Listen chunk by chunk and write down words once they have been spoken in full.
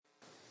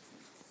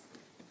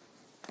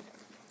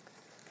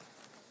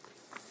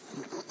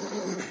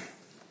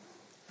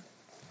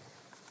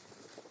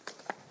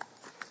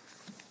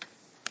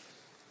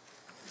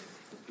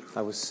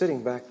I was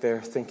sitting back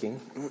there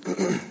thinking,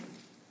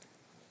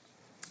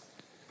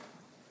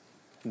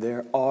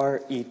 there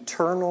are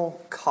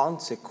eternal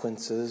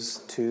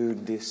consequences to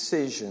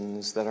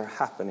decisions that are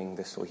happening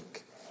this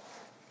week.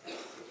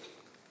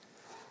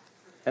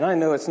 And I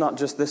know it's not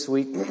just this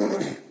week,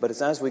 but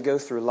it's as we go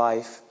through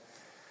life.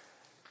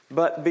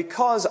 But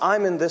because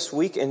I'm in this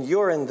week and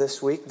you're in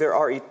this week, there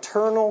are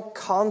eternal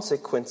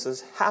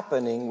consequences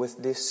happening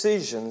with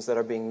decisions that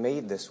are being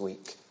made this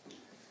week.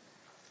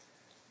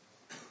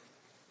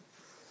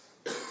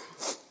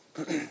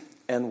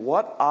 And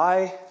what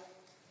I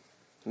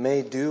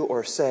may do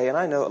or say, and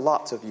I know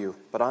lots of you,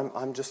 but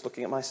I'm just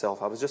looking at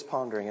myself. I was just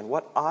pondering, and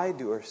what I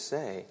do or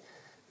say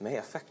may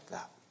affect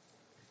that.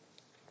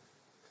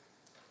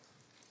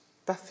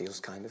 That feels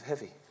kind of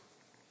heavy.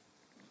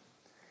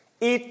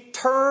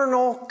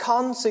 Eternal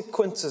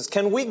consequences.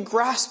 Can we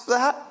grasp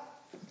that?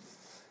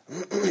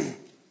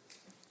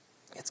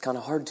 It's kind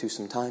of hard to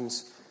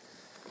sometimes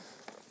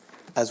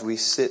as we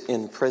sit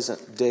in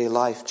present day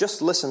life.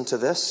 Just listen to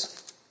this.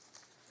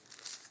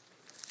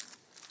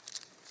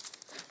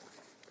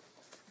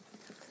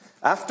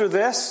 After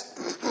this,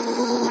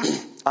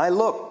 I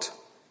looked,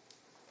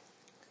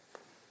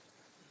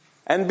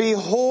 and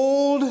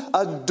behold,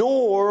 a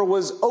door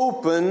was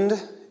opened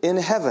in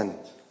heaven.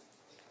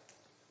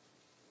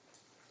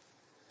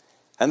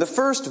 And the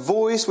first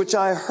voice which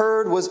I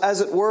heard was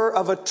as it were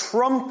of a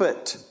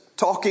trumpet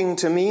talking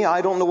to me. I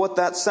don't know what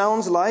that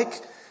sounds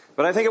like,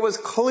 but I think it was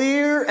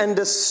clear and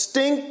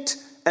distinct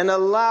and a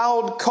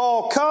loud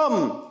call,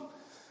 "Come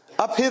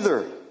up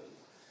hither,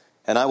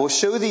 and I will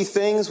show thee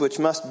things which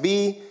must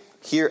be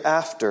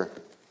hereafter."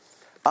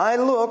 I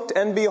looked,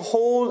 and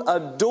behold,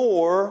 a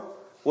door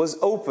was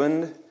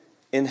opened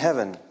in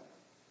heaven.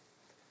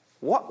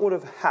 What would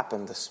have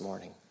happened this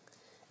morning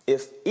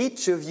if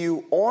each of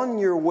you on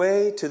your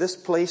way to this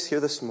place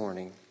here this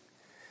morning,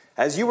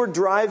 as you were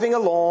driving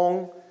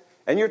along,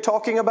 and you're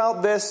talking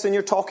about this, and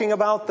you're talking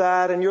about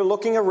that, and you're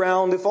looking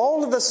around, if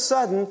all of a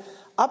sudden,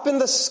 up in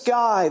the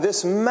sky,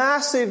 this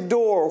massive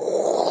door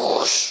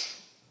whoosh,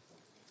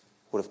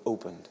 would have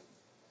opened,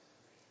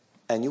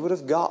 and you would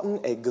have gotten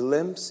a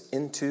glimpse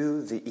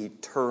into the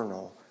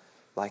eternal,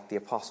 like the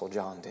Apostle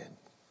John did.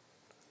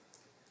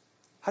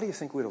 How do you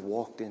think we'd have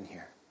walked in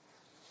here?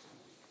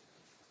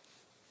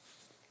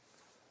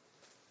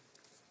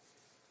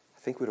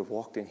 I think we'd have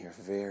walked in here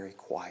very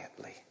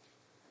quietly,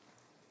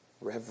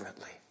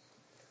 reverently.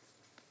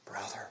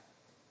 "Brother,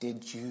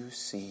 did you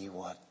see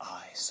what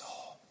I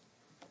saw?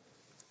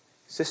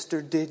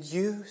 Sister, did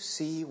you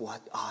see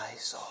what I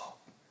saw?"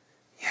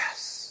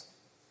 Yes.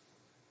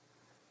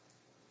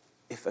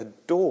 If a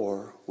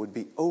door would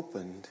be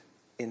opened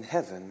in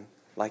heaven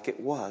like it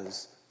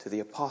was to the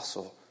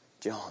Apostle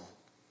John.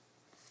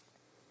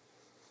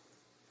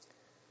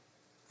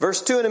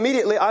 Verse 2, "And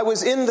immediately I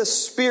was in the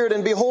Spirit,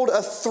 and behold,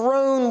 a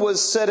throne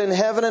was set in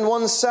heaven, and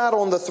one sat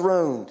on the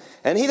throne.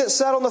 And he that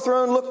sat on the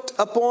throne looked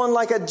upon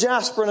like a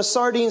jasper and a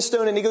sardine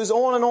stone." And he goes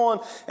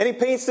on, and he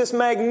paints this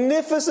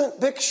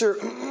magnificent picture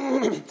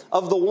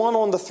of the one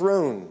on the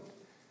throne.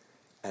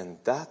 "And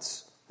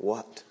that's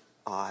what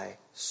I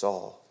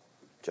saw,"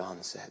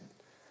 John said.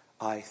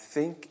 I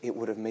think it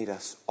would have made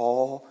us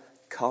all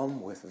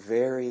come with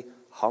very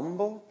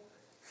humble,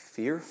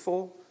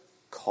 fearful,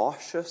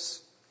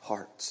 cautious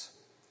hearts.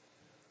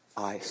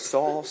 I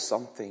saw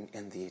something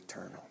in the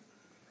eternal.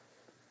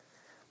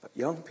 But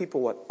young people,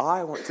 what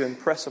I want to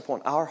impress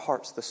upon our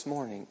hearts this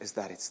morning is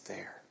that it's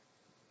there.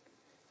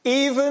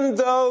 Even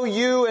though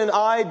you and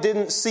I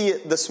didn't see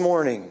it this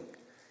morning,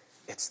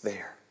 it's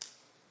there.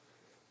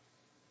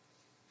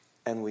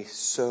 And we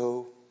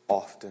so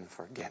often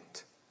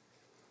forget.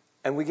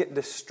 And we get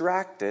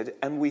distracted,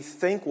 and we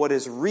think what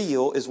is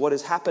real is what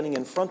is happening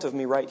in front of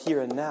me right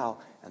here and now,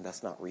 and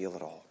that's not real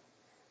at all.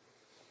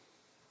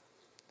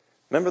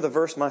 Remember the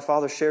verse my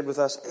father shared with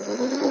us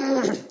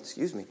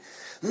excuse me,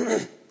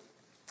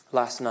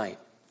 last night.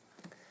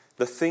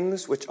 The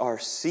things which are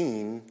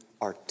seen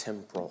are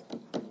temporal.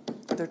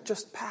 They're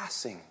just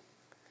passing.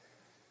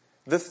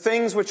 The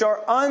things which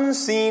are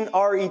unseen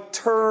are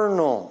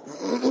eternal.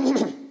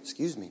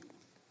 Excuse me.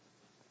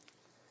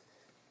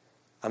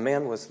 A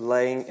man was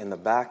laying in the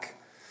back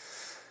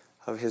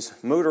of his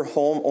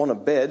motorhome on a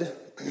bed.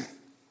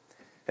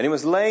 And he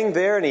was laying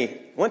there, and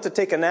he went to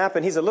take a nap,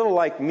 and he's a little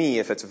like me.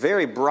 If it's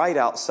very bright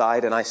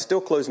outside and I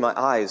still close my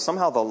eyes,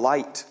 somehow the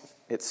light,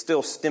 it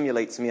still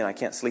stimulates me and I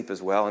can't sleep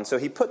as well. And so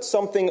he put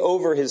something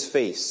over his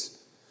face.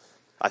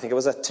 I think it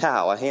was a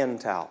towel, a hand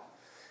towel.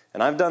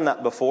 And I've done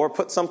that before,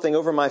 put something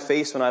over my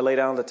face when I lay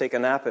down to take a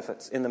nap if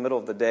it's in the middle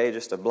of the day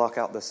just to block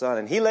out the sun.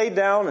 And he laid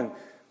down and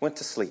went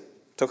to sleep,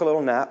 took a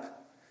little nap.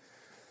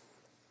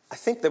 I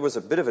think there was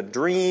a bit of a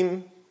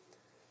dream,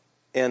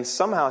 and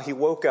somehow he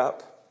woke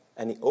up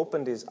and he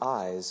opened his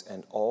eyes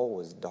and all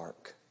was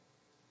dark.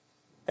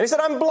 And he said,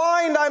 I'm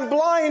blind.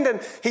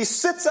 And he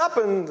sits up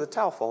and the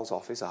towel falls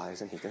off his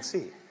eyes and he can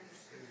see.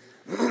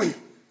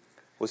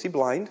 Was he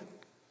blind?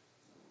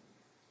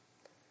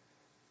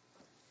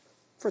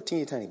 For a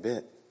teeny tiny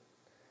bit.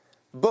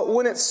 But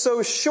when it's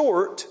so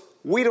short,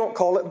 we don't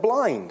call it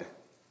blind.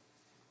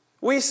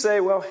 We say,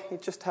 well, he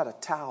just had a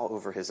towel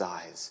over his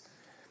eyes.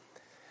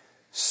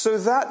 So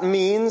that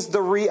means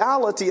the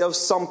reality of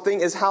something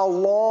is how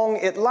long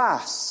it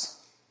lasts.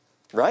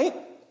 Right?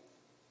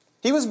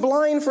 He was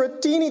blind for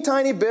a teeny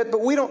tiny bit,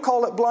 but we don't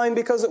call it blind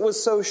because it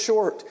was so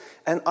short.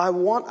 And I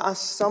want us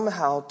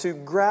somehow to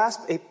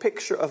grasp a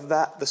picture of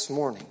that this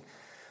morning.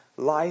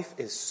 Life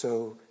is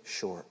so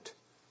short.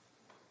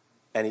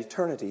 And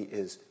eternity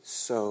is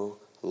so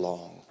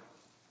long.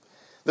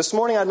 This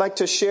morning I'd like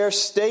to share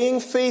staying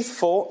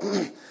faithful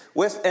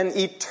with an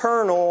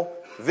eternal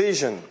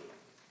vision.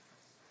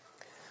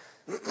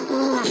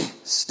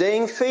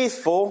 Staying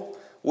faithful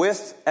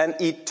with an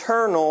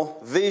eternal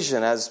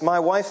vision. As my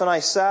wife and I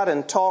sat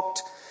and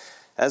talked,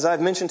 as I've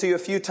mentioned to you a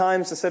few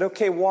times, and said,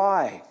 okay,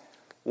 why?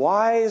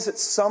 Why is it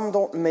some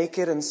don't make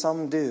it and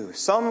some do?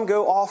 Some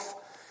go off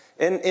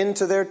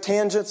into their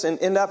tangents and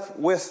end up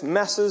with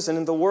messes and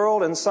in the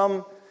world, and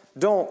some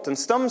don't. And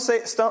some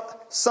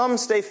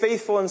stay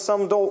faithful and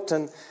some don't.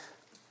 And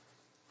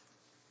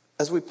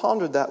as we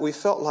pondered that, we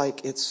felt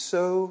like it's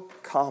so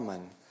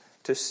common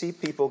to see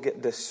people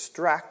get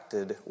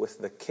distracted with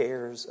the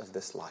cares of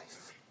this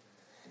life.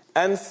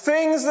 And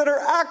things that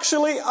are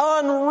actually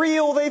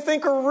unreal, they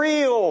think are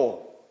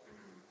real.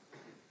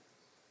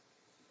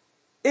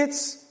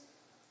 It's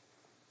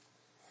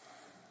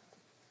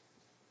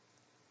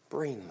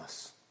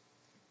brainless.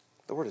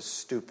 The word is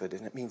stupid,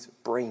 and it means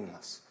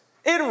brainless.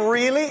 It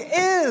really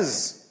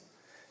is.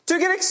 To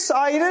get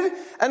excited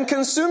and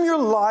consume your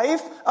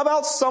life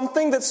about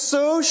something that's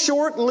so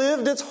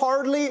short-lived it's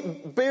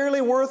barely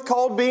worth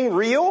called being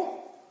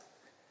real.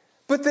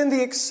 But then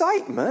the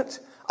excitement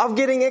of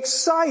getting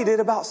excited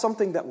about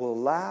something that will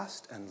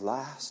last and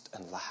last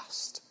and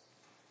last.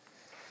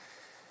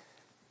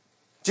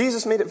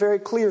 Jesus made it very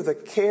clear the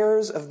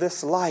cares of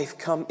this life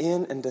come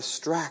in and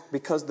distract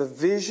because the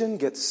vision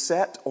gets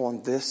set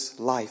on this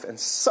life. And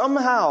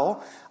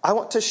somehow I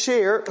want to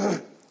share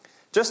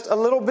just a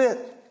little bit.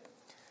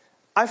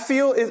 I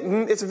feel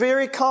it's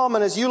very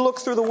common as you look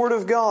through the Word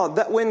of God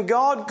that when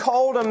God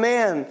called a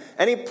man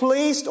and He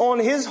placed on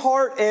his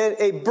heart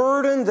a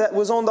burden that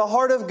was on the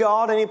heart of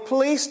God and He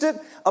placed it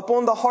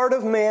upon the heart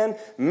of man,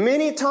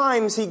 many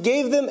times He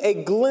gave them a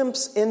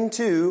glimpse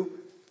into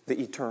the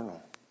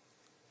eternal.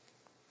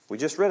 We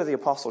just read of the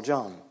Apostle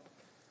John.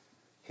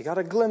 He got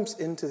a glimpse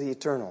into the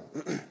eternal.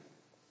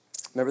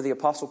 Remember the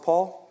Apostle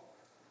Paul?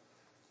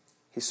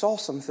 He saw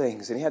some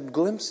things and he had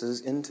glimpses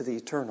into the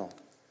eternal.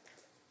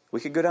 We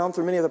could go down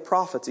through many of the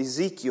prophets.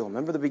 Ezekiel,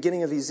 remember the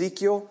beginning of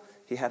Ezekiel?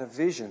 He had a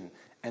vision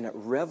and it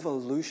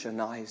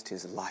revolutionized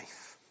his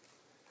life.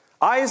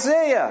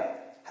 Isaiah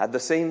had the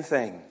same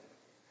thing.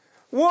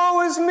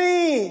 Woe is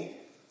me!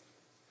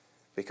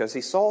 Because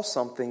he saw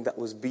something that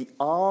was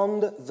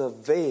beyond the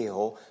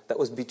veil that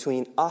was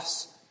between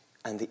us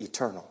and the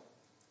eternal.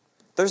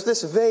 There's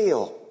this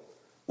veil.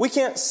 We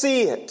can't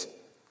see it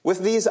with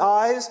these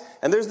eyes,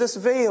 and there's this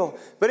veil.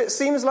 But it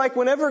seems like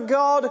whenever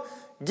God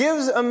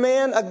gives a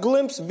man a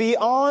glimpse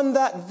beyond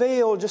that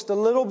veil just a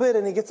little bit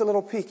and he gets a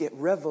little peek, it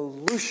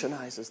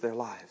revolutionizes their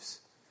lives.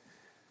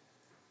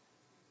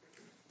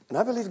 And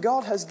I believe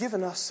God has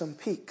given us some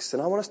peaks,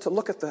 and I want us to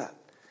look at that.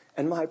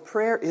 And my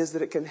prayer is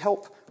that it can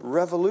help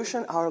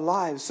revolution our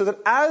lives so that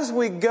as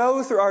we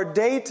go through our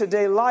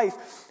day-to-day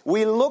life,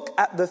 we look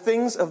at the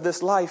things of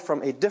this life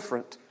from a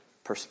different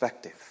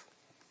perspective.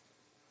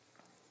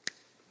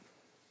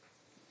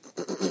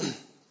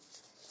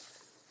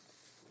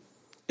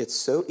 It's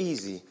so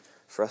easy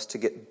for us to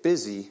get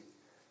busy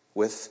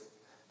with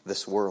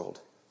this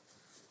world.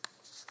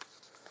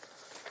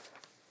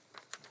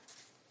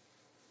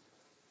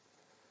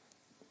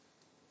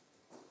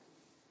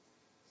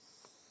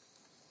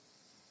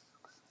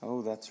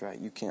 Oh, that's right.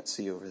 You can't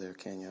see over there,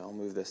 can you? I'll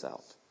move this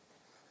out.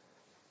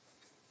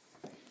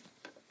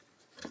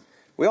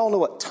 We all know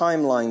what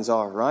timelines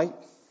are, right?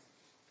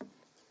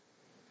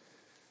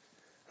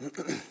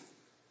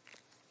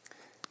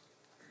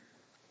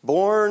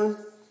 Born,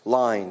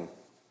 line.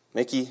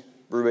 Mickey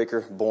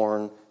Brubaker,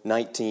 born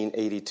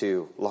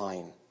 1982,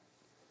 line.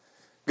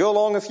 Go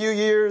along a few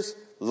years,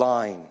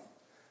 line.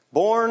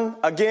 Born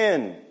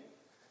again.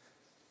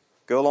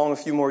 Go along a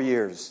few more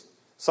years.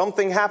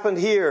 Something happened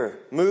here,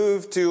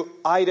 moved to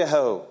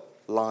Idaho,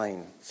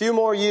 line. Few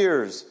more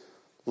years,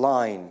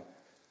 line.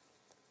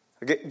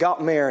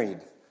 Got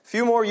married.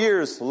 Few more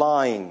years,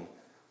 line.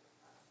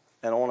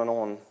 And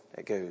on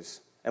it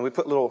goes. And we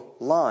put little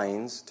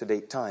lines to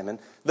date time. And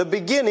the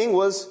beginning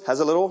has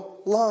a little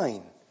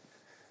line.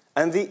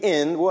 And the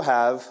end will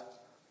have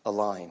a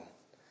line.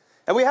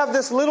 And we have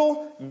this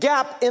little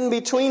gap in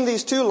between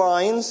these two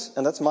lines,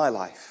 and that's my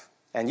life.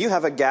 And you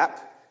have a gap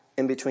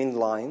in between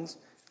lines,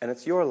 and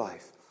it's your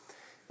life.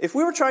 If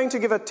we were trying to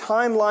give a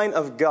timeline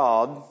of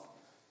God,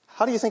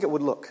 how do you think it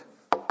would look?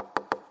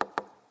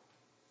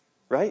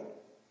 Right?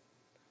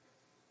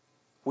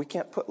 We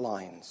can't put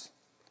lines.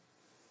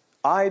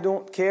 I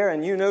don't care,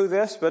 and you know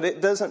this, but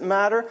it doesn't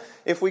matter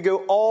if we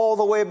go all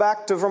the way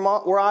back to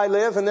Vermont where I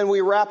live, and then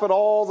we wrap it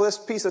all, this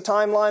piece of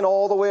timeline,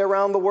 all the way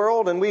around the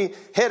world, and we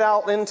head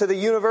out into the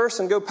universe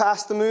and go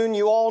past the moon.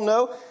 You all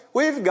know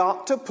we've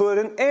got to put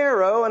an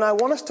arrow, and I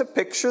want us to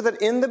picture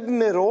that in the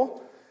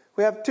middle,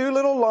 we have two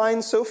little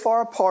lines so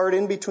far apart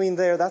in between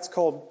there. That's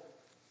called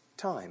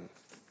time.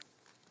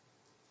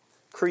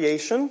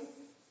 Creation,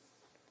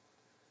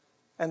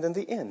 and then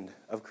the end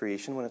of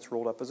creation when it's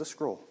rolled up as a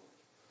scroll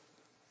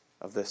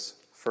of this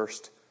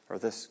first, or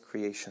this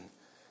creation.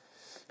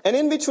 And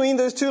in between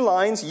those two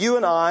lines, you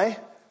and I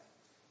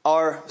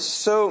are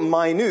so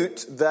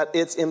minute that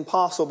it's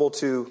impossible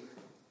to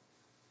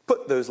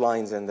put those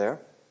lines in there.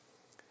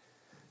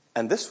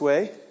 And this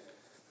way,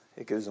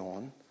 it goes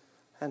on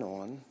and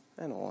on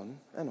and on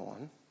and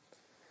on.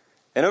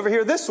 And over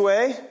here this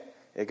way,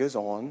 it goes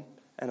on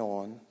and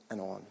on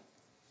and on.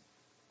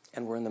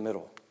 And we're in the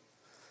middle.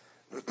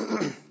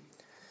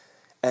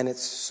 And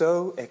it's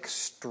so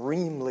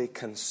extremely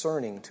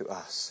concerning to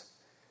us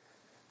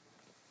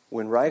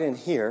when right in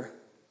here,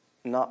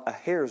 not a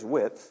hair's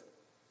width,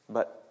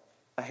 but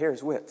a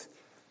hair's width,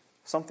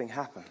 something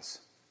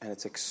happens. And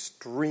it's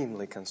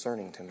extremely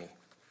concerning to me.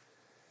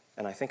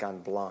 And I think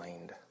I'm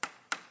blind.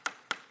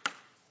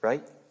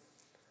 Right?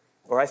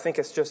 Or I think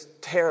it's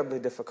just terribly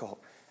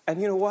difficult. And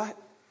you know what?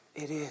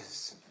 It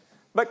is.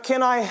 But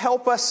can I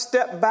help us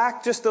step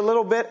back just a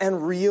little bit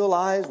and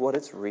realize what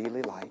it's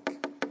really like?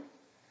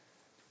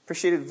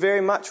 Appreciated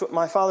very much what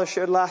my father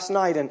shared last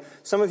night. And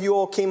some of you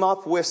all came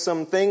up with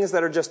some things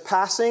that are just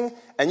passing,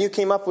 and you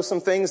came up with some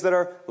things that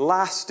are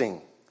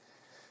lasting.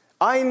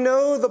 I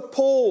know the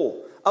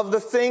pull of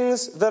the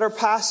things that are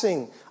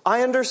passing.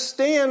 I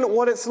understand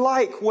what it's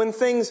like when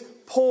things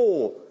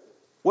pull.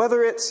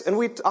 Whether it's,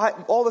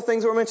 all the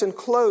things that were mentioned,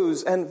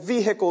 clothes and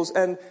vehicles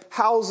and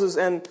houses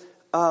and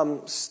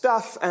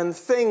stuff and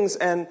things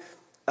and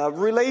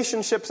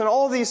relationships and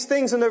all these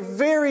things, and they're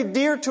very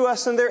dear to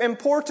us and they're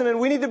important and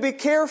we need to be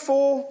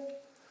careful.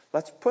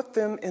 Let's put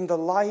them in the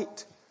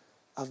light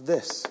of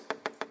this.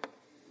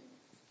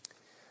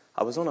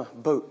 I was on a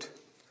boat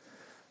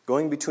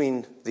going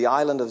between the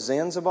island of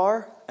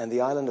Zanzibar and the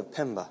island of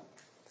Pemba.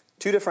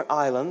 Two different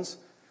islands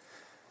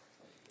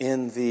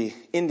in the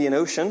Indian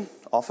Ocean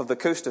off of the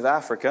coast of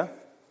Africa.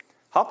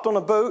 Hopped on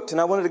a boat, and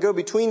I wanted to go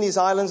between these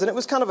islands, and it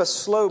was kind of a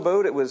slow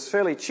boat. It was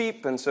fairly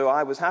cheap, and so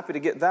I was happy to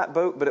get that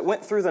boat, but it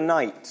went through the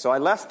night. So I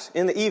left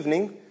in the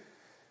evening,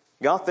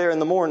 got there in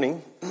the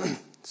morning,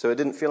 so it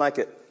didn't feel like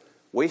it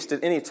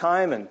wasted any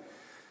time, and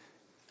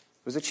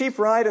it was a cheap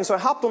ride, and so I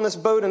hopped on this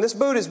boat, and this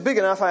boat is big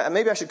enough,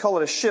 maybe I should call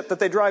it a ship, that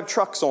they drive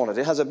trucks on it.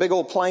 It has a big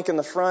old plank in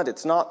the front.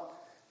 It's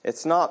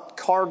not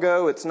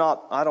cargo, it's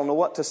not, I don't know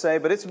what to say,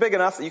 but it's big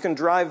enough that you can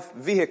drive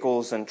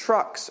vehicles and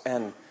trucks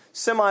and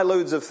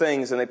semi-loads of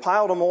things, and they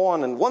piled them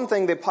on, and one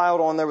thing they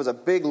piled on there was a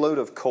big load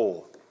of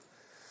coal.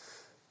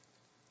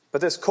 But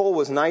this coal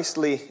was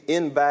nicely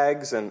in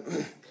bags,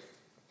 and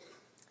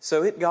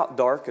so it got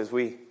dark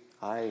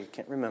I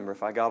can't remember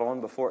if I got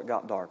on before it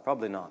got dark,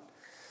 probably not.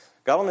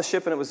 Got on the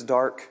ship and it was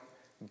dark,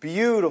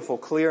 beautiful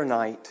clear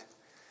night,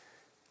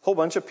 whole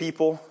bunch of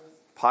people,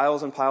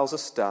 piles and piles of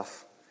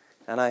stuff,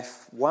 and I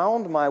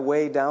wound my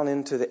way down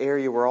into the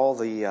area where all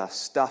the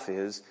stuff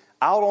is,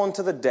 out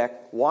onto the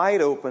deck,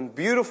 wide open,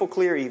 beautiful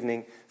clear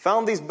evening,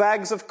 found these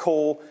bags of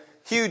coal,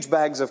 huge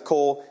bags of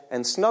coal,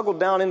 and snuggled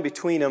down in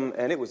between them,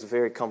 and it was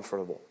very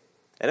comfortable.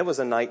 And it was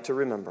a night to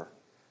remember.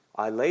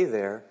 I lay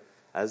there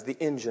as the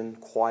engine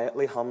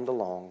quietly hummed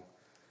along.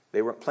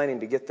 They weren't planning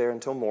to get there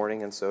until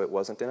morning, and so it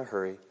wasn't in a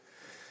hurry.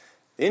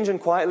 The engine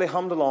quietly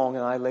hummed along,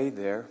 and I lay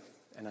there,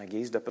 and I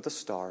gazed up at the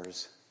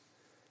stars.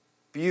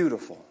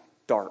 Beautiful,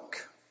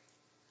 dark.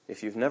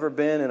 If you've never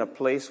been in a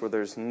place where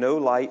there's no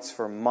lights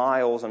for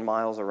miles and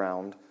miles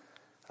around,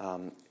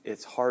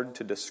 it's hard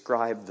to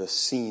describe the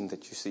scene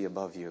that you see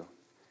above you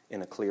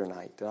in a clear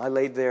night. And I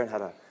laid there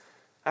and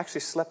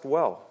actually slept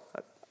well.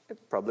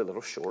 Probably a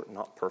little short,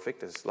 not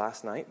perfect as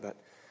last night, but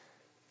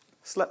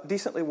slept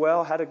decently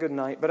well, had a good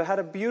night. But I had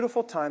a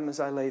beautiful time as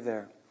I lay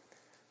there.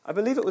 I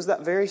believe it was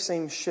that very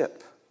same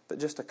ship that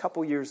just a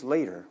couple years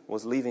later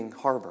was leaving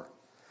harbor.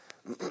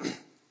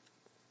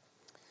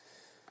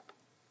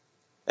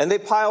 And they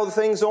piled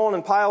things on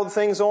and piled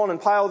things on and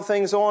piled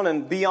things on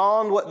and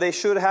beyond what they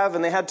should have.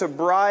 And they had to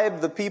bribe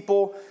the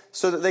people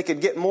so that they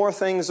could get more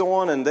things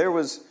on. And there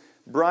was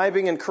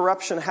bribing and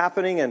corruption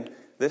happening. And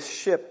this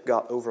ship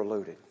got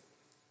overloaded.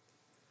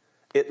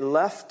 It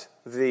left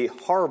the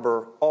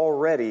harbor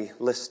already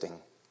listing.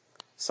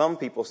 Some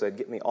people said,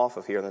 get me off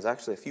of here. And there's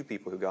actually a few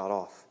people who got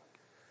off.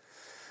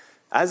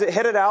 As it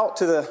headed out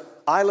to the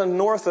island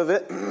north of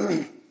it,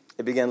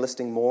 it began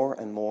listing more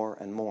and more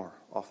and more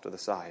off to the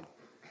side.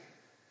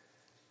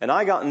 And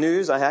I got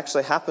news. I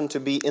actually happened to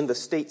be in the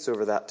States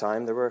over that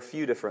time. There were a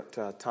few different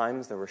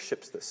times. There were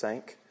ships that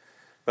sank.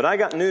 But I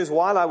got news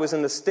while I was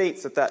in the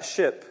States that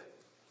ship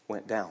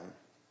went down.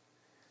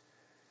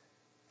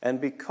 And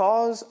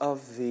because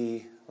of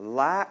the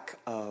lack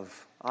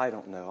of, I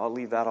don't know, I'll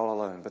leave that all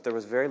alone. But there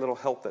was very little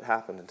help that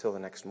happened until the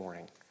next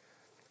morning.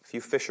 A few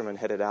fishermen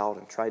headed out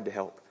and tried to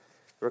help.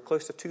 There were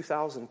close to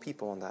 2,000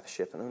 people on that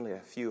ship and only a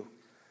few.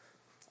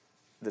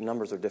 The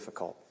numbers are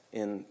difficult.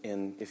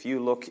 If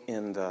you look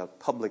in the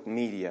public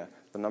media,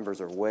 the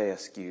numbers are way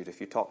askewed. If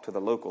you talk to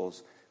the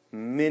locals,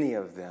 many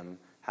of them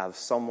have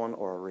someone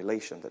or a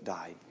relation that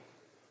died.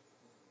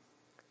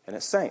 And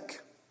it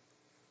sank.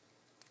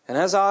 And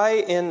as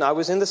I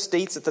was in the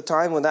States at the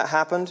time when that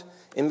happened,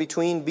 in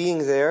between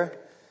being there,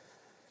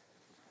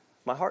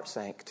 my heart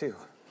sank too.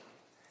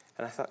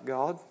 And I thought,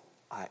 God,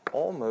 I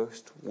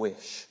almost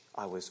wish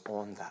I was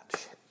on that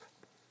ship.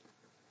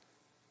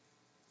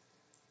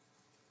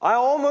 I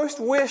almost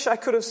wish I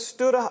could have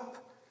stood up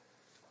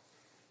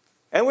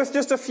and with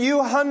just a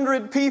few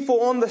hundred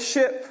people on the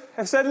ship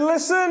and said,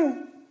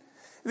 listen,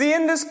 the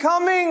end is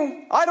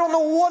coming. I don't know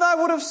what I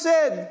would have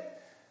said.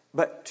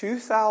 But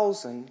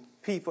 2,000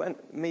 people, and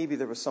maybe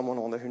there was someone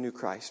on there who knew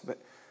Christ, but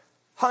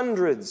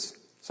hundreds,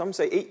 some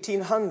say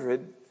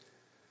 1,800,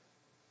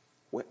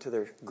 went to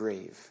their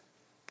grave.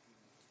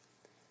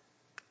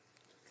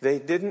 They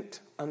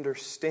didn't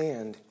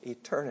understand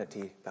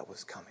eternity that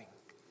was coming.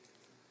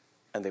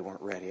 And they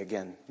weren't ready.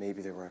 Again,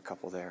 maybe there were a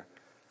couple there.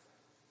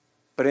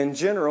 But in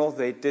general,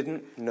 they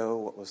didn't know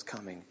what was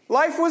coming.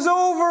 Life was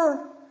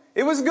over.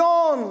 It was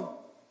gone.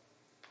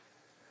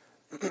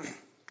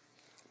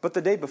 But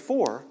the day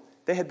before,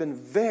 they had been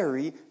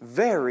very,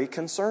 very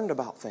concerned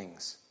about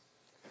things.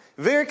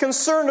 Very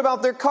concerned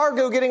about their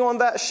cargo getting on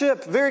that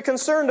ship. Very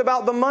concerned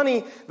about the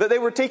money that they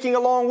were taking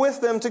along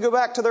with them to go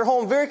back to their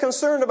home. Very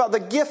concerned about the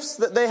gifts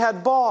that they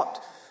had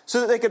bought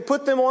so that they could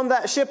put them on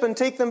that ship and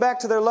take them back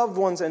to their loved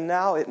ones. And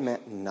now it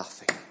meant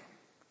nothing.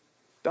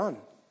 Done.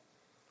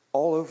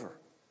 All over.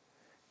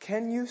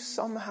 Can you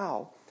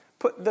somehow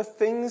put the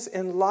things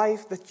in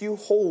life that you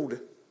hold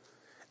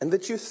and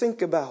that you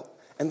think about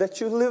and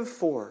that you live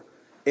for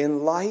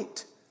in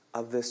light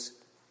of this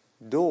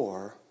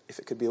door, if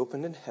it could be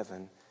opened in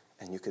heaven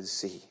and you could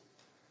see?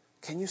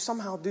 Can you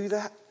somehow do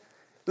that?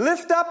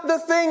 Lift up the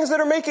things that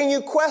are making you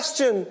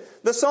question.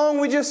 The song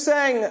we just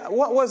sang,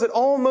 what was it?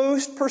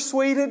 Almost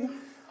persuaded.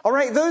 All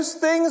right, those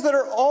things that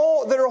are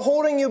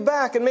holding you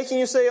back and making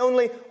you say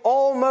only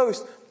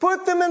almost.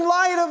 Put them in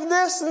light of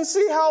this and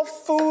see how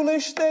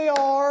foolish they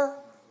are.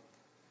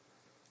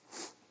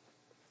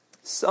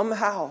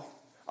 Somehow,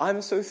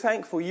 I'm so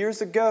thankful.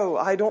 Years ago,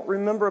 I don't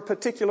remember a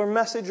particular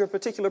message or a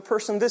particular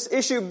person. This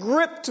issue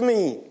gripped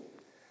me.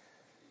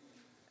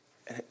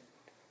 And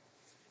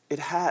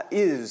it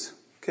is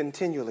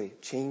continually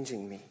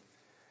changing me.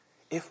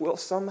 If we'll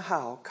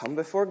somehow come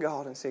before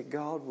God and say,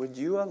 God, would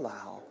you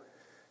allow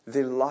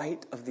the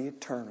light of the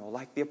eternal,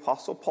 like the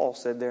Apostle Paul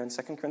said there in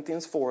 2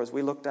 Corinthians 4, as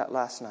we looked at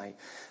last night,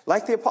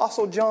 like the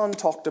Apostle John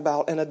talked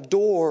about, and a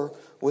door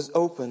was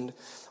opened.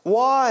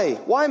 Why,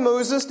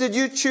 Moses, did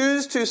you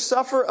choose to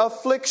suffer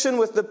affliction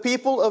with the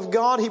people of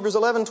God? Hebrews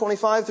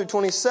 11:25 through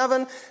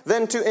 27,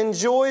 than to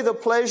enjoy the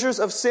pleasures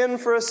of sin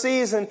for a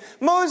season.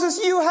 Moses,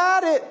 you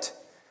had it.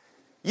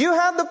 You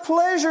had the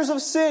pleasures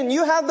of sin.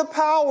 You had the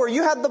power.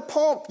 You had the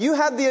pomp. You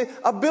had the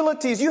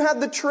abilities. You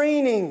had the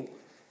training. And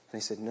he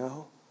said,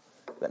 no,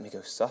 let me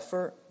go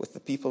suffer with the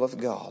people of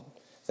God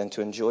than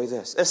to enjoy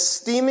this.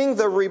 Esteeming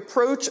the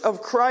reproach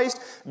of Christ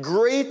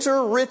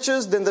greater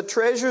riches than the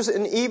treasures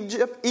in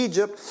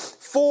Egypt.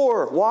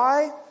 For,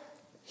 why?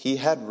 He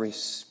had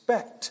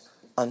respect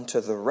unto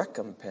the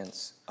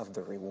recompense of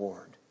the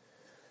reward.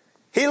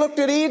 He looked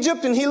at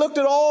Egypt and he looked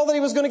at all that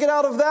he was going to get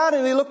out of that,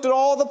 and he looked at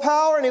all the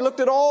power and he looked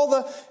at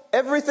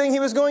everything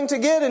he was going to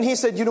get, and he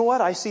said, you know what?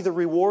 I see the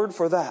reward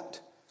for that.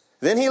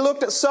 Then he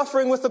looked at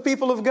suffering with the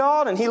people of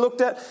God, and he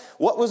looked at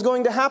what was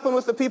going to happen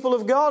with the people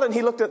of God, and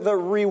he looked at the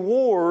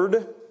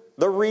reward,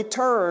 the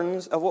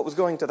returns of what was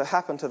going to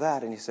happen to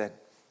that, and he said,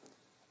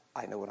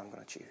 I know what I'm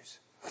going to choose.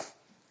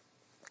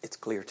 It's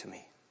clear to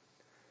me.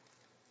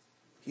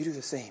 You do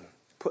the same.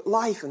 Put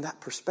life in that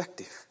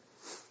perspective.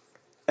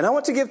 And I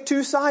want to give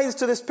two sides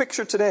to this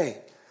picture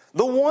today.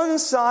 The one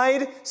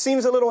side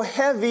seems a little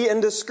heavy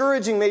and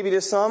discouraging maybe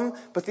to some,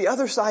 but the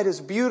other side is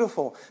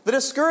beautiful. The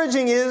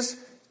discouraging is,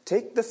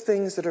 take the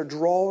things that are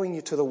drawing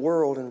you to the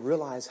world and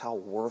realize how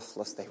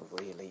worthless they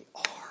really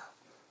are.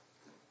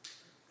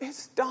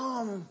 It's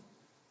dumb,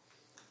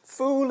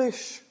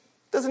 foolish,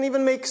 doesn't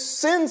even make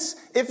sense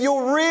if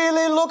you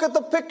really look at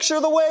the picture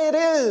the way it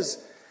is.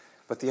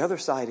 But the other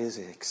side is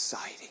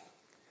exciting.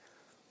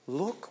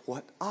 Look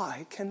what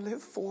I can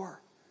live for.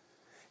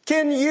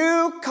 Can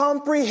you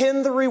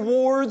comprehend the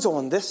rewards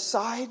on this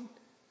side?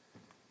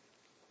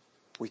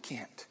 We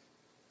can't,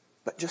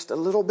 but just a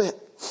little bit.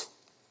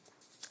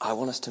 I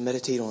want us to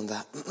meditate on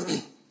that.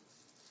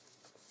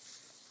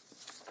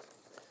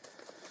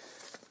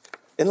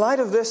 In light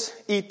of this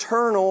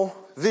eternal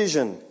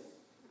vision,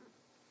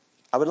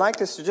 I would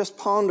like us to just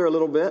ponder a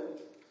little bit.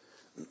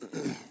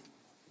 I'm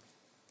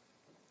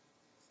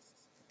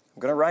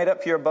going to write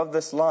up here above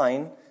this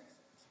line,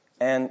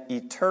 an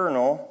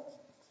eternal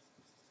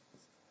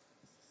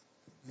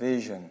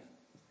vision.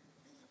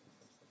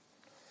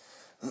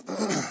 I'm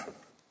going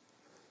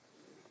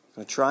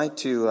to try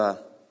to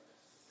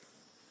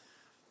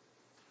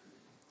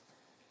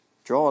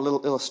draw a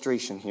little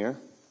illustration here.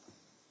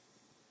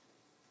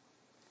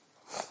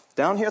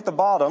 Down here at the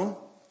bottom,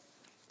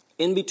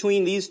 in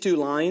between these two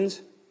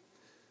lines,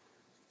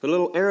 put a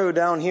little arrow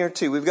down here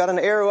too. We've got an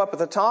arrow up at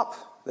the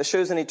top that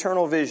shows an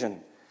eternal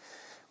vision.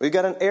 We've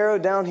got an arrow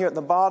down here at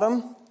the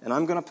bottom And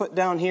I'm going to put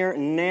down here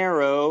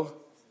narrow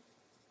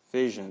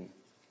vision.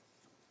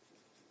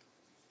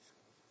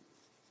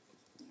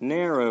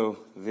 Narrow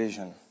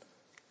vision.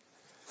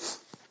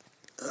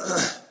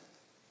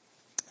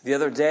 The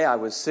other day I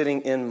was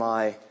sitting in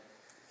my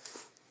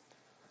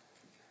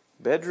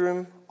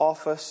bedroom,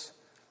 office,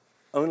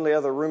 only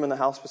other room in the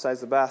house besides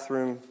the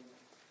bathroom,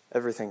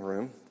 everything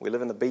room. We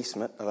live in the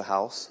basement of a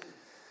house.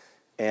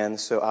 And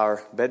so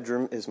our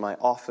bedroom is my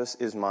office,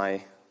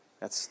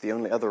 that's the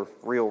only other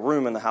real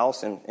room in the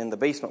house, and in the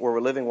basement where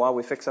we're living while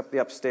we fix up the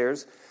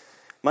upstairs.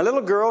 My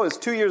little girl is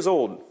 2 years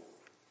old.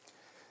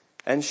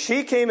 And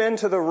she came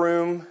into the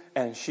room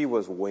and she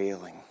was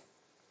wailing.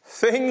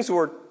 Things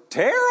were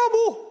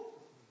terrible.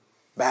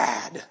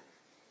 Bad.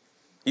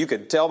 You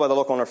could tell by the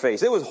look on her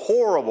face. It was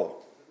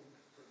horrible.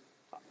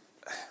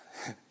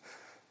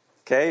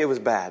 Okay, it was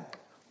bad.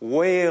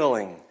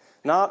 Wailing.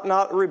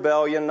 Not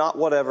rebellion, not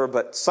whatever,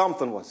 but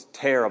something was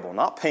terrible.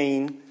 Not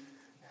pain.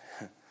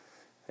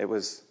 It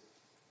was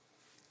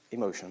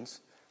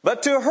emotions.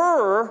 But to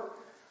her,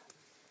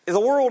 the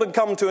world had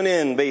come to an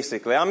end,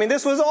 basically. I mean,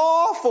 this was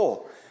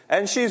awful.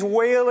 And she's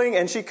wailing,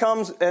 and she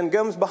comes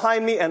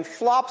behind me and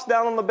flops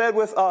down on the bed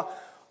with a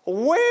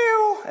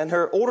wail. And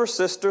her older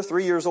sister,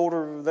 3 years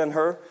older than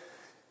her,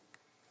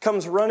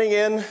 comes running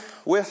in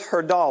with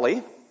her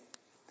dolly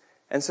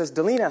and says,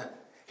 Delina,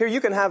 here,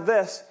 you can have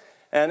this.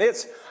 And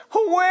it's,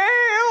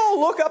 well,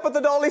 look up at the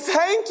dolly,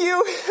 thank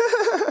you.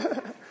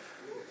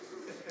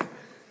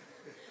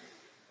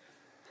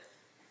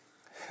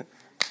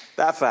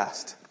 That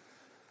fast.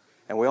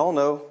 And we all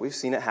know, we've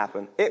seen it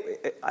happen.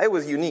 It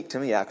was unique to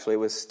me, actually. It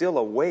was still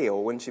a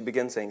wail when she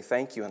began saying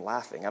thank you and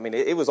laughing. I mean,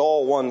 it was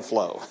all one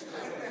flow.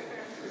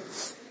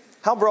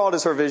 How broad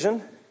is her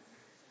vision?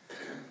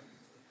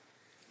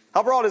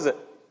 How broad is it?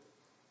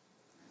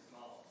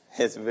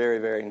 It's very,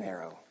 very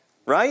narrow.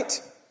 Right?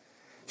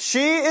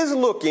 She is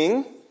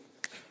looking,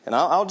 and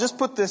I'll just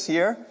put this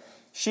here.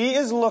 She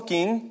is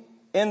looking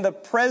in the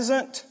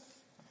present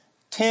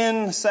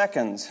 10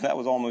 seconds. That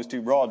was almost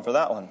too broad for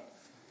that one.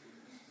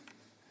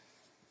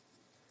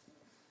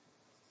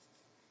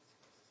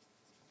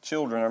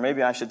 Children, or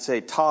maybe I should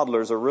say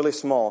toddlers, are really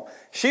small.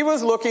 She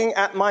was looking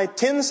at my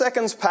 10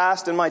 seconds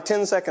past and my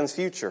 10 seconds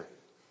future.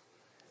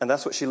 And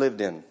that's what she lived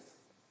in.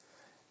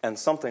 And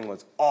something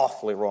was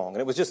awfully wrong.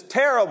 And it was just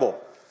terrible.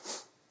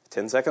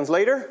 10 seconds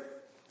later,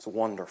 it's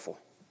wonderful.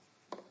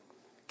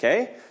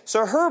 Okay?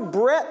 So her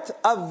breadth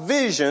of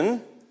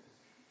vision,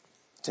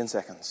 10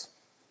 seconds.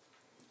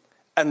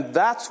 And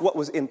that's what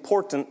was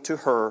important to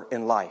her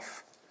in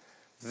life.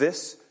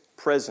 This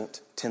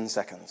present 10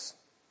 seconds.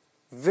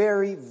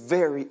 Very,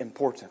 very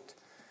important.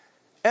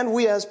 And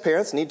we as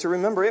parents need to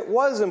remember it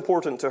was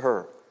important to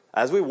her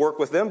as we work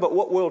with them. But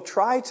what we'll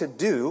try to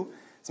do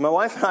is my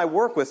wife and I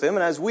work with them.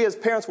 And as we as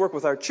parents work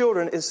with our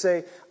children is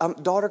say,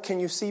 daughter, can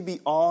you see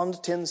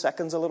beyond 10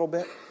 seconds a little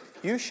bit?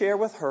 You share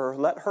with her.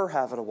 Let her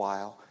have it a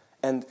while.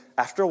 And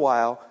after a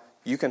while,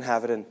 you can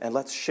have it and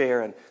let's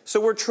share. And so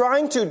we're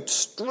trying to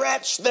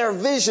stretch their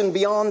vision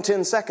beyond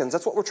 10 seconds.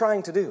 That's what we're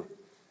trying to do.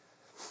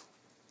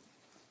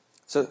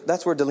 So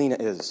that's where Delina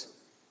is.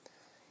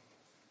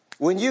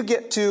 When you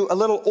get to a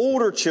little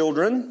older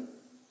children,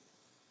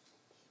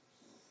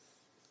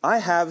 I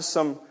have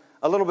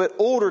a little bit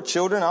older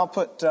children. I'll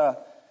put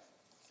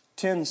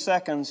 10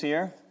 seconds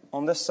here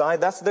on this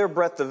side. That's their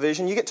breadth of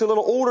vision. You get to a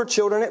little older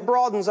children, it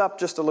broadens up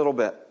just a little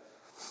bit.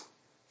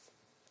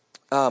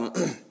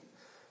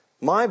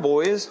 My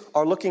boys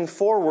are looking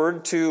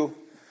forward to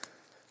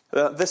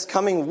this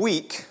coming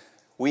week.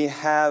 They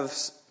have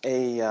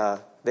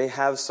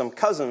some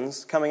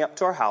cousins coming up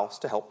to our house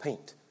to help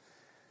paint.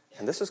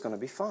 And this is going to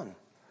be fun.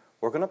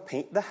 We're going to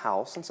paint the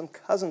house, and some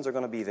cousins are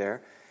going to be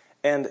there.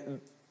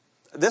 And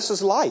this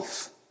is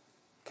life.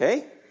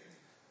 Okay?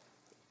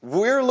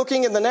 We're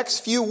looking in the next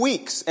few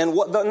weeks, and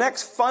what the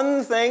next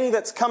fun thing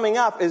that's coming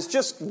up is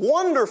just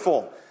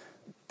wonderful.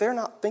 They're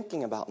not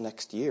thinking about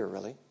next year,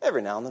 really.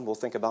 Every now and then we'll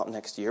think about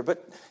next year.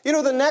 But,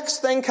 the next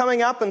thing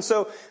coming up, and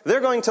so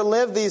they're going to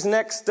live this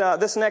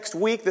next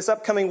week, this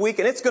upcoming week,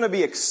 and it's going to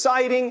be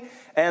exciting,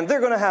 and they're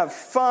going to have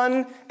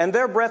fun, and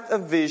their breadth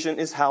of vision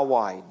is how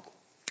wide?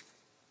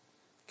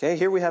 Okay,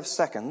 here we have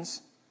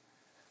seconds.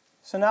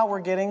 So now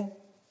we're getting,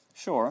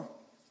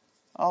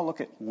 I'll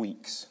look at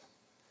weeks.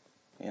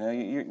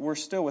 We're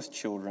still with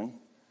children,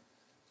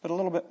 but a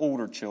little bit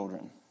older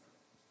children.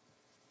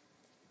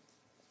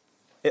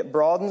 It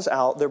broadens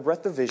out, their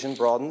breadth of vision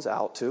broadens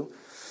out to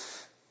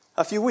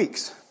a few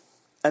weeks.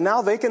 And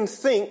now they can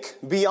think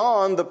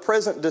beyond the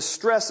present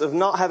distress of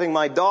not having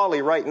my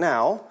dolly right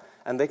now,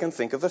 and they can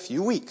think of a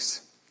few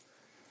weeks.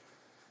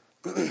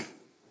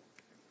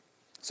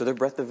 So their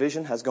breadth of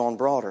vision has gone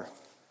broader.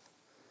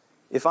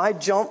 If I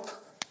jump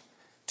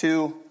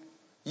to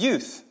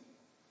youth,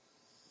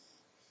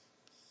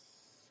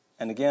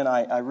 and again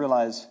I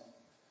realize,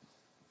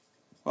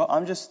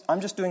 I'm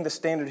just doing the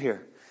standard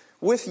here.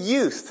 With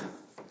youth,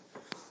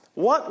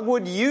 what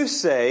would you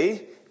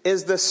say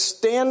is the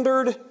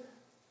standard,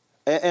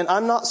 and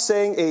I'm not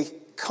saying a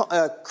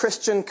a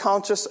Christian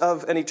conscious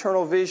of an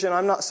eternal vision.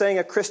 I'm not saying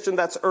a Christian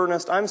that's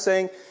earnest. I'm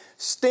saying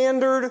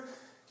standard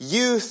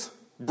youth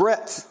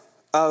breadth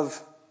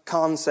of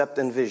concept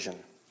and vision.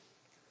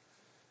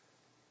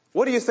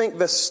 What do you think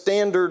the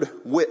standard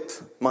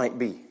width might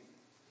be?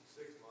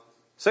 6 months.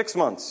 6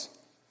 months.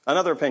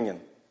 Another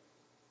opinion?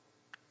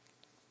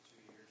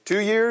 2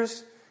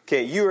 years?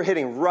 Okay, you are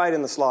hitting right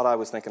in the slot I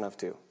was thinking of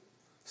too.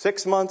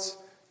 6 months,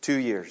 2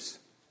 years.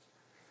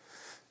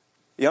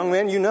 Young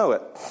men, you know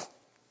it.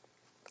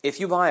 If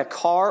you buy a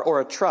car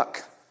or a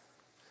truck,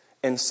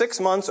 in 6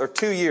 months or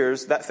 2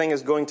 years, that thing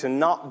is going to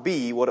not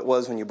be what it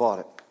was when you bought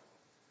it.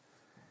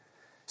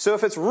 So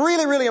if it's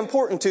really, really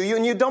important to you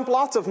and you dump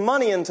lots of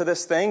money into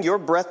this thing, your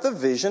breadth of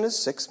vision is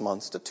 6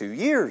 months to 2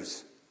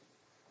 years.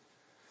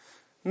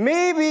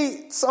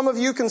 Maybe some of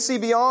you can see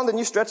beyond and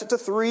you stretch it to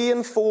 3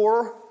 and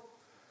 4.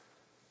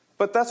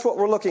 But that's what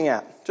we're looking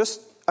at.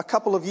 Just a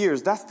couple of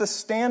years. That's the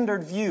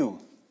standard view.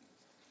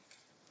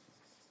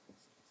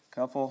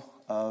 Couple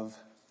of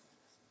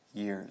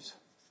years.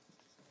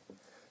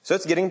 So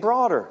it's getting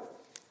broader.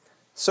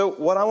 So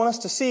what I want us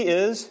to see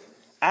is,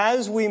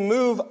 as we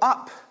move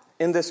up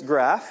in this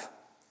graph,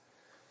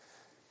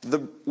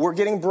 we're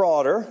getting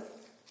broader,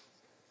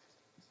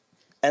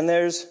 and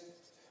there's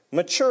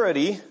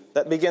maturity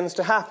that begins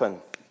to happen.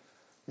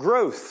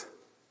 Growth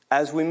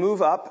as we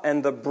move up,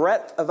 and the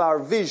breadth of our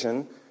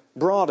vision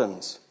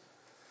broadens.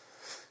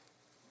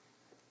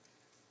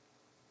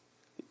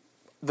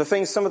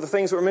 Some of the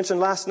things that were mentioned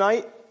last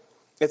night,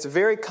 it's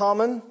very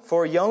common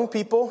for young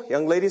people,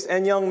 young ladies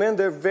and young men,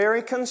 they're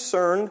very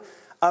concerned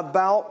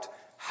about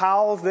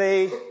how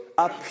they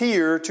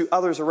appear to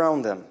others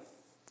around them.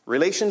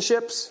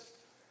 Relationships,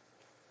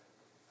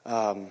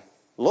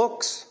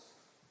 looks,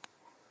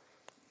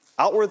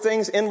 outward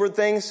things, inward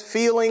things,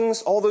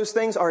 feelings, all those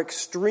things are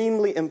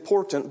extremely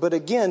important. But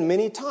again,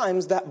 many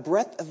times that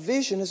breadth of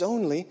vision is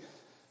only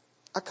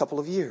a couple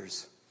of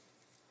years.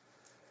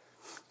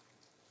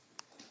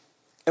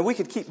 And we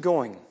could keep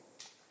going.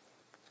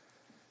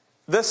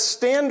 The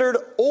standard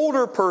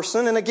older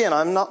person, and again,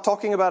 I'm not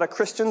talking about a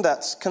Christian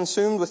that's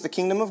consumed with the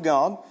kingdom of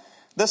God.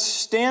 The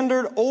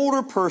standard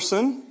older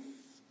person,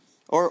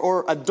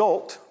 or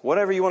adult,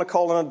 whatever you want to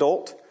call an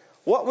adult,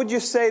 what would you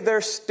say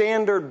their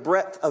standard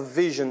breadth of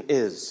vision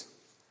is?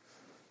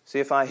 See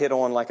if I hit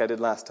on like I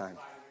did last time.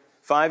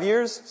 5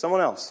 years?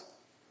 Someone else?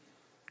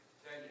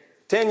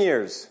 10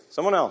 years.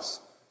 Someone else?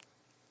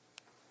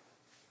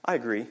 I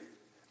agree.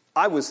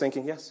 I was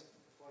thinking, yes?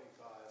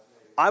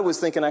 I was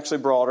thinking actually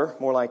broader,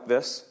 more like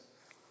this.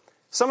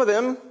 Some of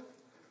them,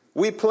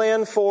 we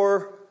plan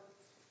for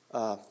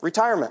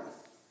retirement.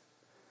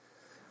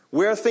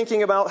 We're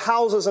thinking about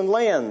houses and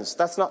lands.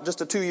 That's not just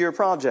a 2-year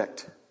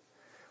project.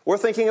 We're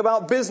thinking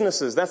about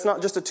businesses. That's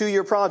not just a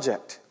 2-year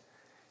project.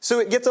 So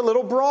it gets a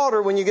little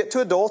broader when you get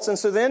to adults. And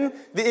so then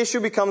the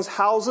issue becomes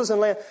houses and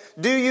land.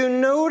 Do you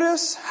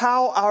notice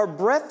how our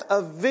breadth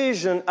of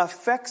vision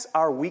affects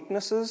our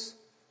weaknesses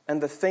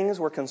and the things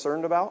we're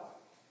concerned about?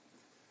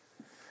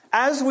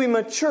 As we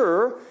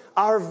mature,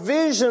 our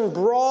vision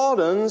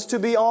broadens to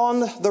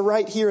beyond the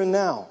right here and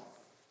now.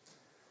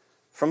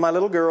 From my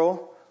little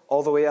girl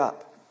all the way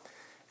up.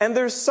 And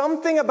there's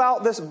something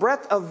about this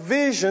breadth of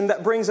vision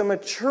that brings a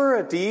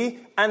maturity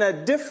and a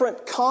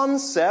different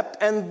concept,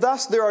 and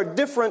thus there are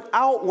different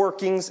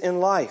outworkings in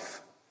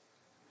life.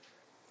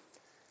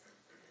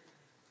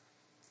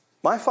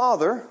 My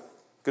father,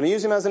 going to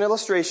use him as an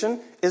illustration,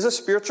 is a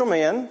spiritual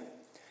man.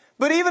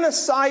 But even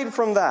aside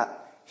from that,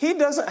 he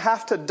doesn't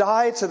have to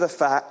die to the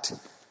fact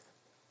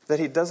that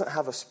he doesn't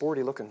have a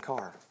sporty looking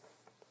car.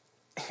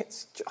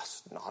 It's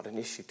just not an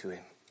issue to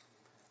him.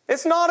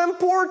 It's not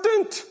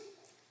important.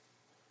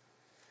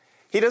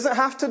 He doesn't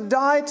have to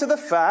die to the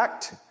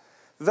fact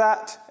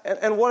that,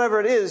 and whatever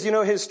it is,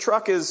 his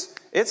truck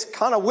it's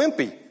kind of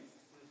wimpy.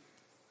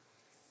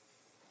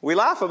 We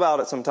laugh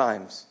about it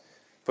sometimes.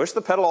 Push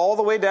the pedal all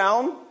the way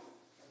down.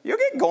 You'll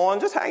get going,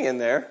 just hang in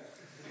there.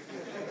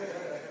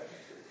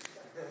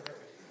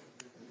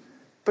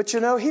 But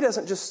he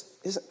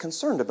isn't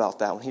concerned about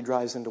that when he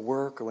drives into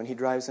work or when he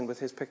drives in with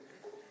his pick.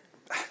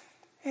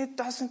 It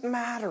doesn't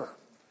matter.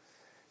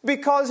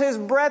 Because his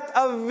breadth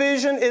of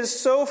vision is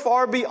so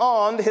far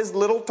beyond his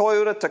little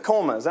Toyota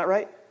Tacoma. Is that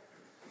right?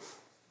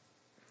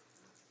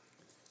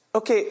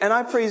 Okay, and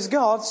I praise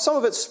God. Some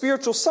of it's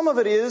spiritual. Some of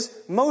it is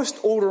most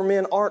older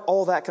men aren't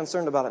all that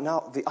concerned about it.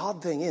 Now, the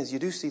odd thing is you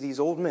do see these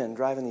old men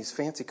driving these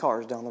fancy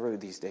cars down the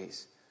road these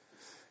days.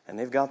 And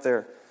they've got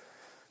their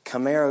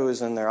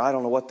Camaros and their I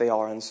don't know what they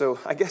are. And so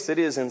I guess it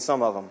is in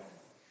some of them.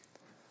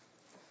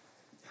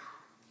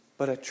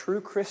 But a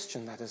true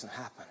Christian, that doesn't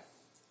happen.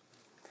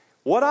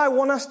 What I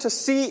want us to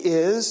see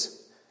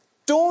is,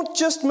 don't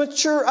just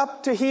mature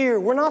up to here.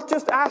 We're not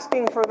just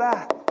asking for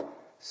that.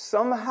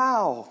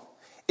 Somehow,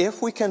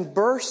 if we can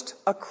burst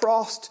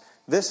across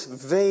this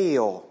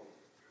veil.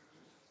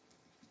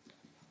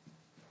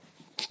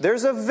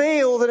 There's a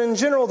veil that in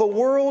general the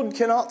world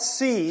cannot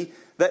see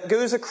that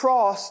goes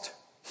across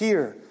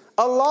here.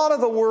 A lot of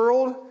the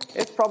world,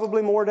 it's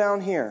probably more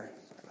down here.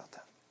 Sorry about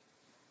that.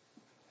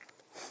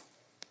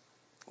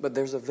 But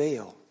there's a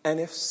veil. And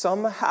if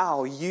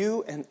somehow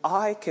you and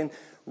I can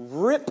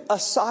rip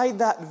aside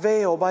that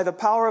veil by the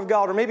power of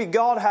God, or maybe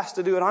God has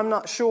to do it, I'm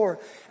not sure,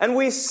 and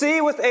we see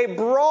with a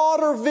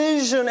broader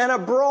vision and a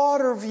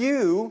broader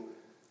view,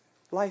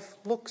 life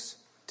looks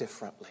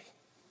differently.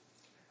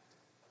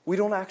 We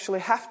don't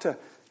actually have to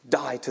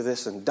die to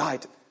this and die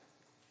to...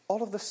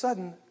 All of a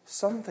sudden,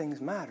 some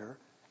things matter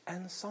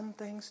and some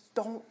things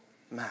don't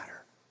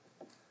matter.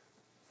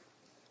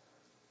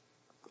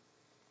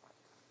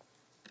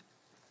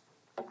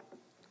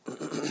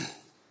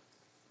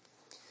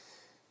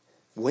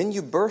 When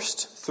you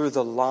burst through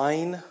the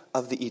line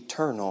of the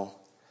eternal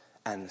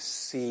and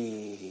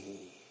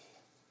see,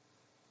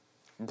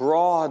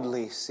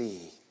 broadly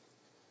see,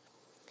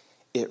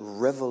 it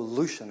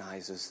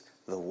revolutionizes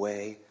the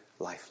way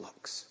life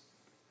looks.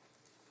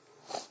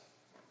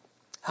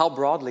 How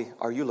broadly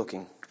are you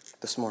looking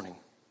this morning?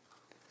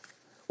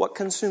 What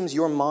consumes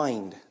your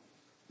mind?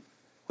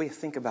 What do you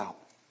think about?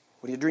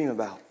 What do you dream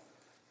about?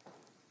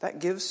 That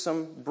gives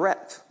some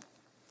breadth.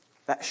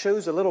 That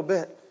shows a little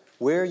bit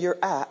where you're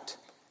at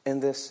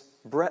in this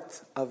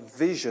breadth of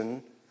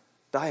vision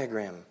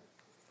diagram.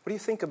 What do you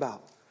think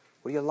about?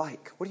 What do you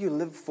like? What do you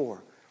live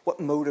for? What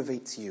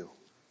motivates you?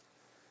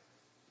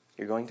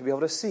 You're going to be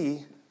able to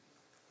see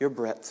your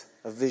breadth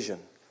of vision.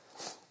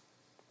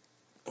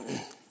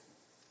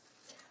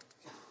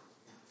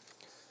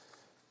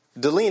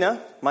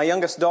 Delina, my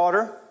youngest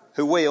daughter,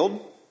 who wailed,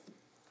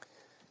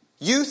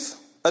 youth,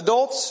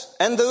 adults,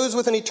 and those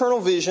with an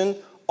eternal vision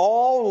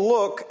all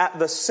look at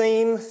the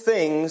same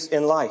things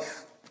in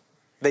life.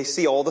 They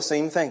see all the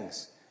same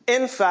things.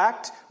 In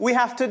fact, we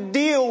have to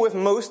deal with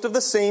most of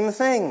the same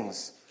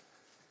things.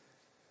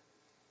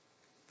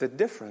 The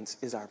difference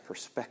is our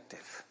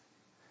perspective.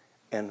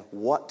 And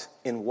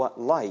in what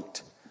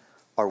light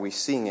are we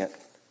seeing it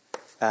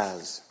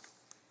as?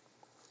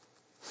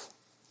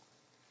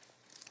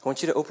 I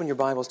want you to open your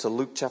Bibles to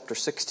Luke chapter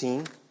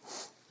 16.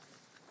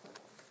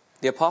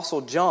 The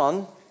Apostle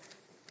John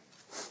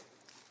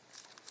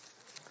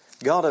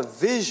got a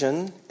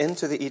vision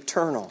into the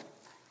eternal.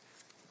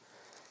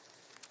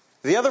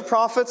 The other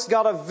prophets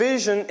got a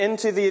vision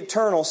into the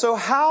eternal. So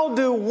how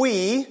do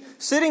we,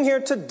 sitting here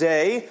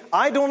today,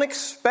 I don't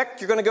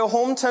expect you're going to go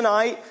home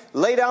tonight,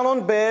 lay down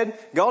on bed,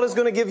 God is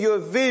going to give you a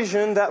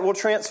vision that will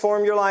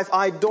transform your life.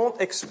 I don't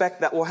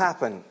expect that will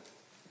happen.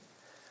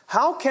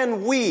 How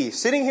can we,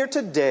 sitting here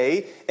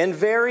today in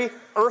very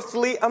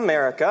earthly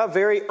America,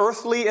 very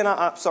earthly, and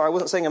I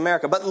wasn't saying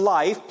America, but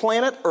life,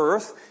 planet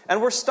Earth,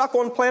 and we're stuck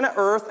on planet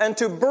Earth, and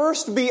to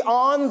burst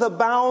beyond the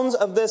bounds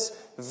of this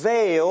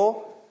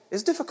veil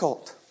is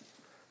difficult.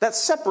 That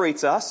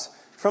separates us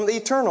from the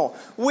eternal.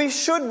 We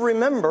should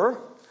remember,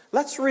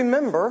 let's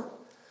remember,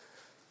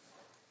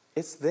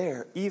 it's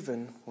there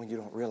even when you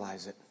don't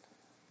realize it.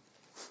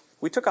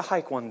 We took a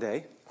hike one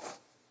day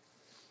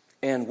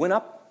and went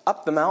up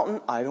the mountain.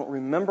 I don't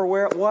remember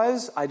where it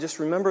was. I just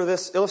remember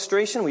this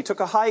illustration. We took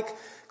a hike,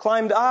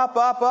 climbed up.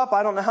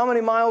 I don't know how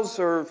many miles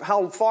or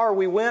how far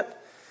we went.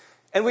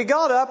 And we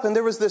got up and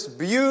there was this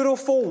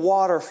beautiful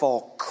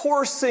waterfall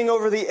coursing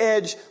over the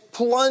edge,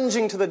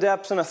 plunging to the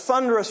depths, and a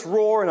thunderous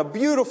roar and a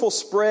beautiful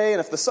spray. And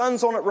if the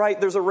sun's on it right,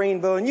 there's a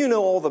rainbow. And you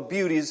know all the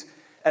beauties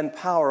and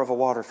power of a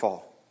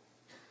waterfall.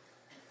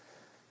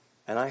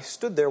 And I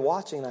stood there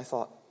watching and I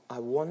thought, I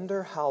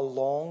wonder how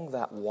long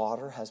that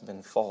water has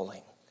been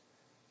falling.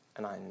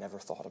 And I never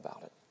thought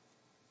about it.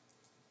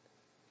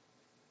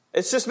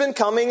 It's just been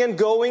coming and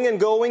going and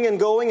going and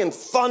going and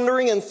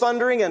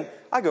thundering. And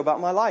I go about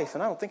my life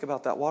and I don't think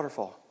about that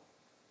waterfall.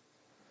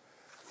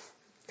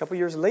 A couple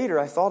years later,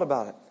 I thought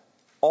about it.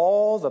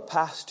 All the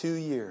past 2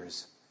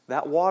 years,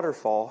 that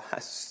waterfall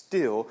has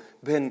still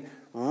been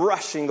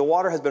rushing. The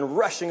water has been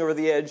rushing over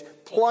the edge,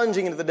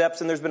 plunging into the depths,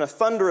 and there's been a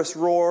thunderous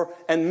roar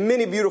and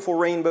many beautiful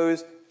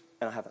rainbows,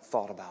 and I haven't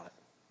thought about it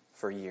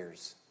for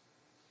years.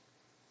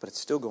 But it's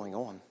still going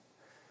on.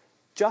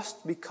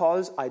 Just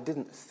because I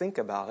didn't think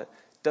about it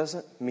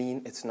doesn't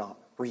mean it's not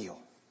real.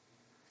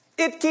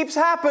 It keeps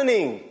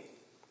happening.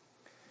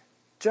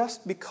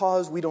 Just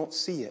because we don't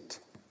see it.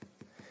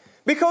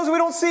 Because we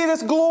don't see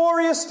this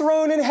glorious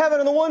throne in heaven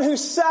and the one who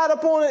sat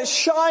upon it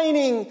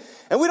shining.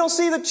 And we don't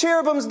see the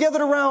cherubims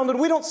gathered around. And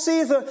we don't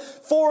see the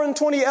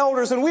 24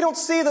 elders. And we don't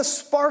see the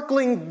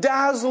sparkling,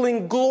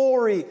 dazzling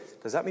glory.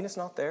 Does that mean it's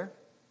not there?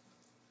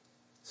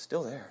 It's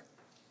still there.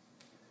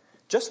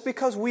 Just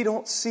because we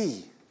don't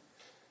see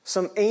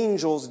some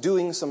angels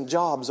doing some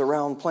jobs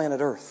around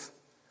planet Earth,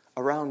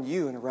 around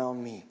you and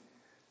around me,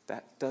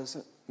 that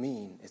doesn't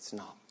mean it's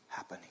not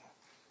happening.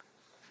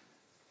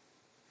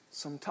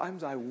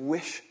 Sometimes I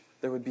wish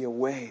there would be a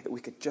way that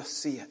we could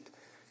just see it.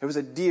 There was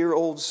a dear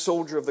old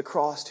soldier of the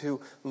cross who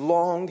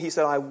longed, he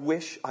said, I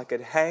wish I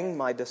could hang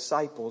my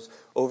disciples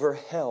over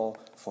hell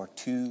for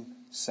 2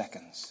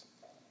 seconds.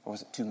 Or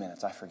was it 2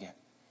 minutes? I forget.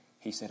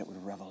 He said it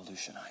would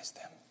revolutionize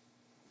them.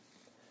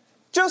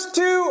 Just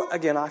 2,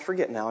 again, I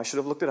forget now. I should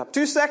have looked it up.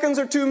 2 seconds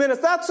or 2 minutes,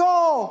 that's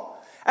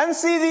all. And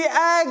see the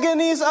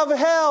agonies of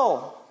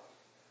hell.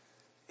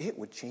 It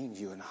would change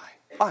you and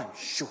I. I'm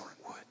sure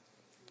it would.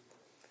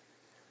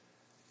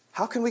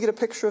 How can we get a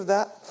picture of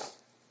that?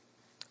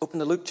 Open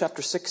to Luke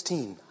chapter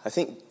 16. I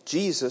think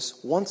Jesus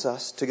wants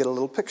us to get a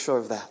little picture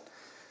of that.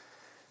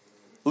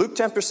 Luke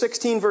chapter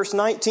 16, verse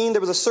 19,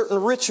 there was a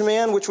certain rich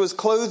man which was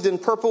clothed in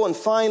purple and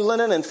fine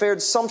linen and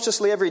fared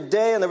sumptuously every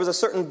day. And there was a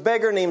certain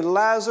beggar named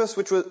Lazarus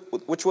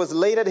which was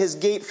laid at his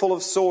gate full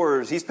of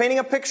sores. He's painting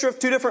a picture of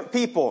two different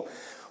people.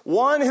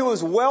 One who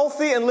was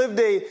wealthy and lived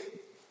a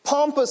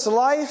pompous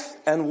life,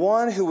 and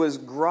one who was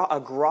a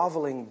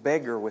groveling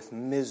beggar with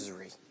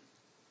misery.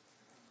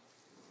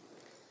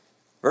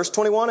 Verse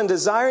 21, and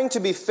desiring to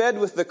be fed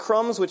with the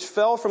crumbs which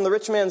fell from the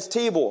rich man's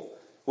table,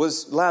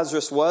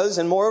 Lazarus was,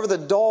 and moreover the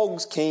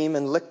dogs came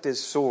and licked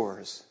his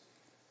sores.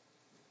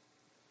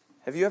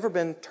 Have you ever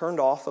been turned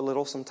off a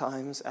little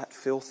sometimes at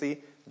filthy,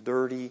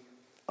 dirty,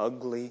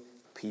 ugly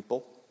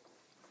people?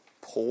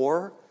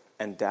 Poor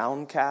and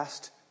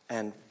downcast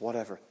and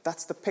whatever.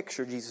 That's the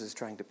picture Jesus is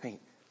trying to paint.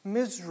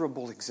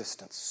 Miserable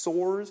existence.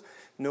 Sores,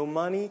 no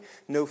money,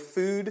 no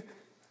food,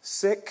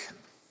 sick,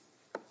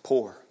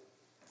 poor.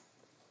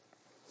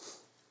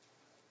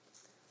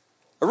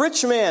 A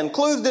rich man,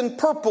 clothed in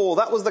purple,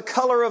 that was the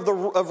color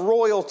of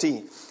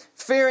royalty,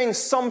 faring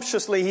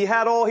sumptuously. He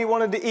had all he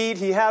wanted to eat,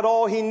 he had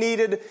all he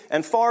needed,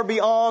 and far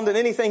beyond, and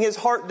anything his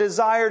heart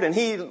desired, and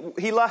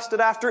he lusted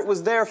after it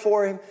was there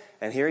for him.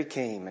 And here he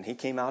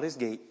came out his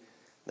gate.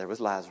 There was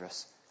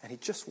Lazarus, and he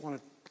just wanted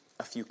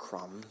a few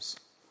crumbs.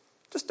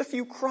 Just a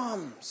few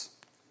crumbs.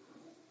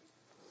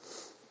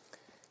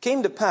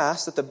 Came to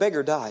pass that the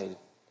beggar died,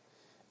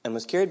 and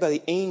was carried by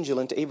the angel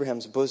into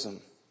Abraham's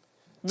bosom.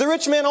 The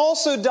rich man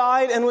also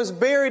died and was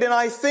buried, and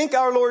I think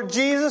our Lord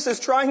Jesus is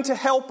trying to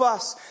help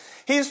us.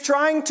 He's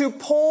trying to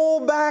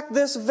pull back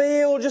this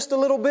veil just a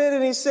little bit,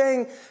 and he's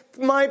saying,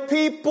 my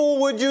people,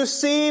 would you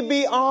see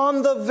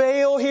beyond the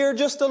veil here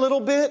just a little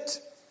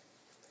bit?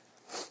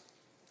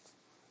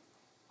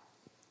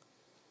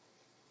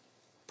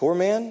 Poor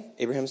man,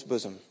 Abraham's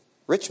bosom.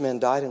 Rich man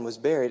died and was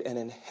buried, and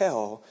in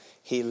hell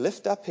he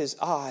lift up his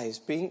eyes,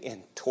 being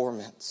in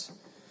torments.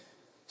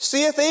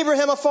 Seeth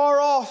Abraham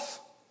afar off,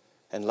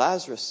 and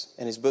Lazarus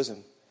in his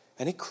bosom.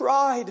 And he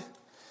cried,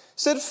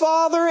 said,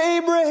 Father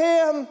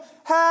Abraham,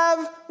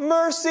 have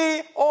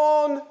mercy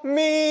on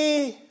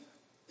me.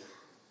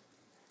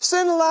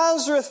 Send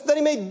Lazarus that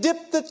he may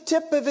dip the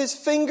tip of his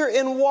finger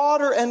in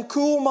water and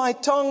cool my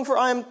tongue, for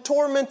I am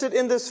tormented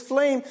in this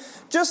flame.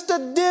 Just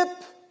a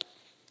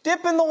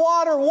dip in the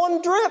water,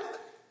 one drip.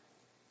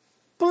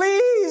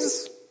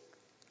 Please.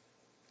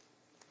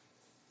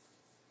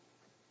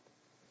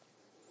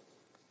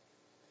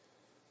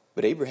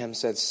 But Abraham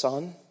said,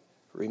 Son,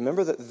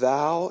 remember that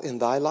thou in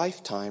thy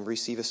lifetime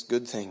receivest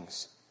good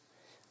things,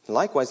 and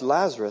likewise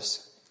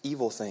Lazarus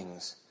evil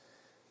things.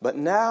 But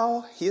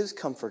now he is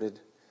comforted,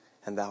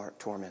 and thou art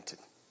tormented.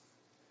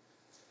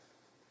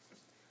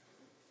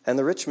 And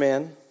the rich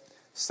man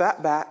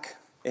sat back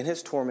in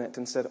his torment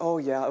and said, oh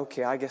yeah,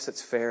 okay, I guess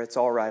it's fair. It's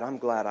all right. I'm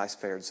glad I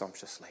fared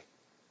sumptuously.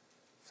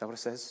 Is that what it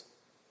says?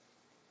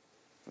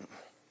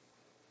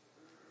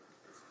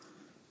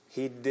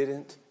 He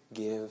didn't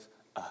give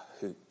a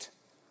hoot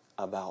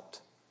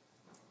about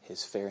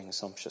his faring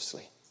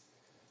sumptuously.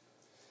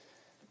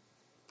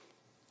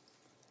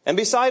 And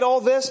beside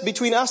all this,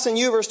 between us and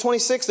you, verse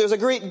 26, there's a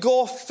great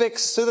gulf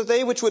fixed, so that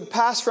they which would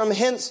pass from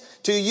hence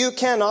to you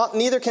cannot,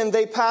 neither can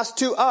they pass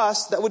to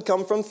us that would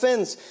come from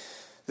thence.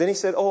 Then he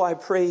said, oh, I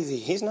pray thee.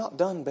 He's not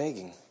done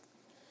begging.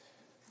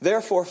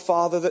 Therefore,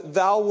 Father, that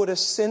thou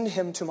wouldest send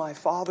him to my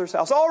father's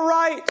house. All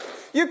right,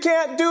 you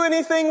can't do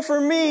anything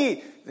for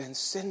me. Then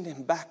send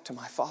him back to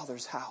my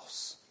father's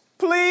house.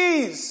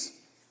 Please.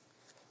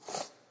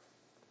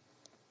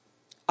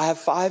 I have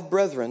 5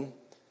 brethren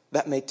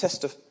that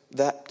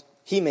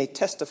he may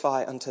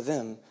testify unto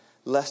them,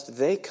 lest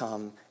they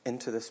come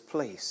into this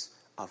place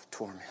of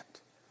torment.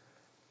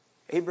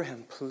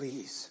 Abraham,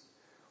 please.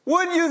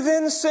 Would you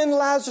then send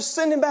Lazarus?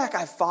 Send him back.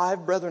 I have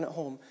 5 brethren at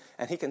home,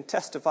 and he can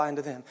testify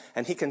unto them,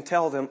 and he can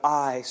tell them,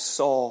 I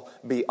saw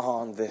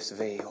beyond this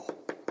veil.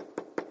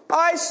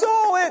 I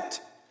saw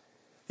it.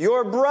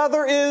 Your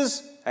brother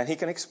is, and he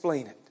can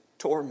explain it,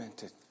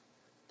 tormented.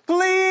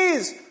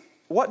 Please.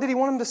 What did he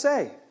want him to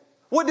say?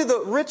 What did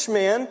the rich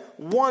man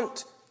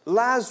want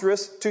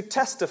Lazarus to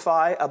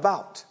testify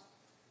about?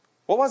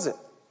 What was it?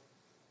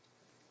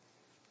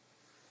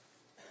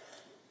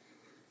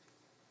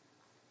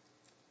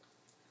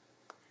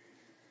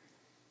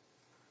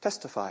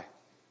 Testify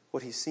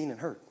what he's seen and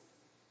heard,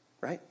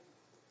 right?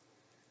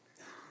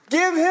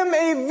 Give him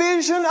a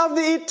vision of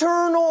the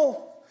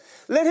eternal.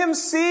 Let him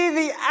see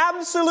the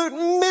absolute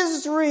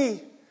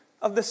misery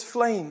of this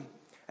flame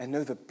and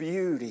know the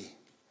beauty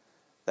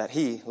that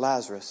he,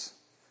 Lazarus,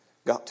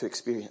 got to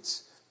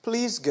experience.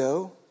 Please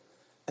go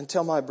and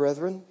tell my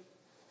brethren.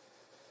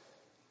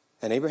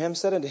 And Abraham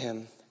said unto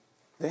him,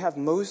 they have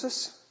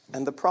Moses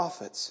and the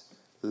prophets.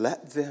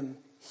 Let them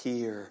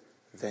hear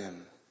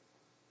them.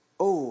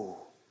 Oh.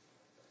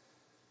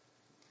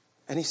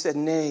 And he said,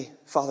 nay,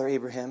 Father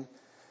Abraham.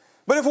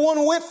 But if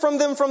one went from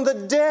them from the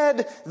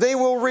dead, they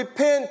will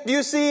repent. Do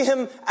you see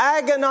him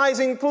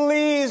agonizing?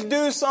 Please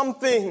do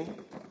something.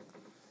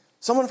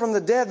 Someone from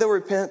the dead, they'll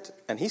repent.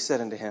 And he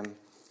said unto him,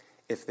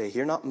 if they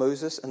hear not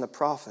Moses and the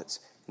prophets,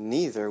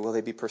 neither will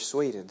they be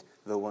persuaded,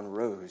 though one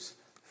rose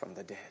from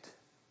the dead.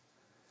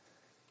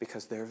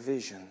 Because their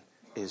vision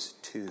is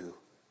too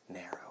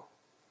narrow.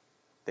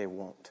 They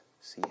won't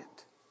see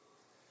it.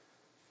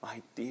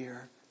 My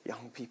dear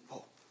young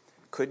people,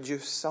 could you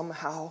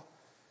somehow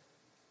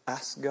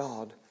ask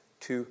God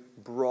to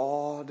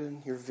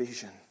broaden your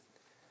vision?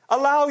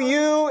 Allow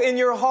you in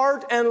your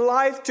heart and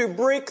life to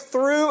break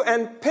through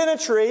and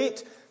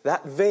penetrate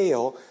that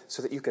veil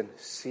so that you can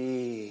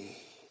see.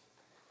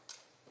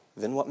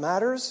 Then what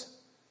matters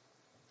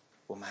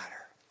will matter.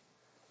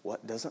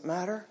 What doesn't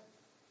matter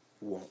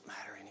won't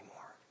matter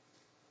anymore.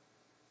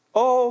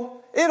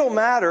 Oh, it'll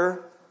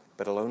matter,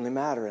 but it'll only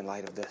matter in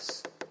light of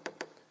this.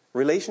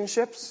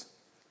 Relationships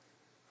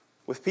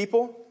with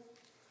people,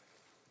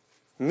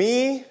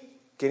 me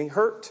getting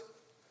hurt,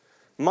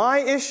 my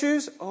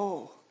issues,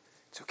 oh,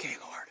 it's okay,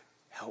 Lord.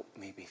 Help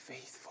me be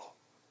faithful.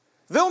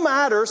 They'll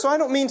matter, so I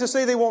don't mean to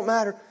say they won't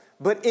matter.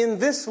 But in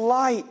this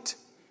light,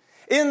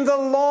 in the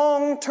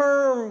long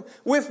term,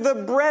 with the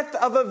breadth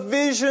of a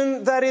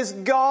vision that is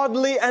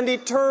godly and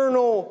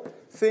eternal,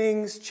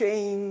 things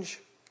change.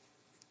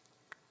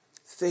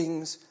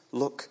 Things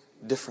look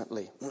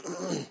differently.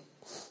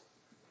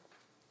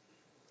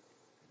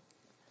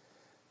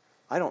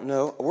 I don't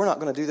know. We're not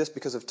going to do this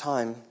because of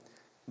time.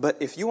 But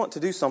if you want to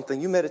do something,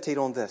 you meditate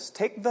on this.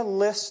 Take the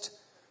list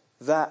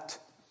that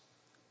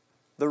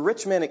the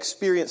rich man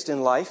experienced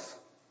in life.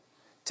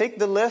 Take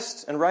the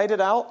list and write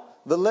it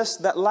out. The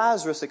list that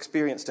Lazarus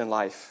experienced in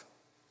life.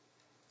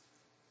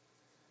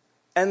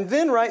 And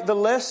then write the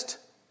list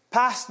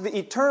past the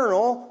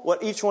eternal,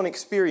 what each one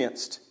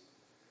experienced.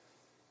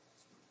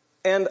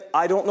 And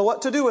I don't know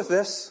what to do with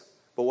this,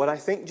 but what I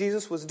think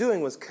Jesus was doing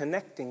was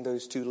connecting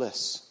those two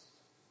lists.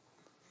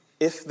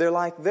 If they're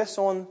like this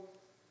on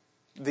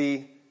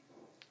the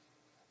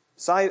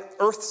side,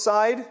 earth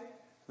side,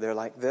 they're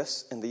like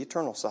this in the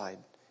eternal side.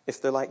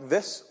 If they're like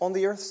this on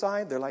the earth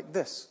side, they're like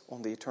this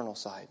on the eternal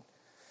side.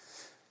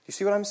 You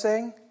see what I'm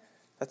saying?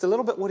 That's a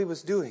little bit what he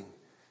was doing.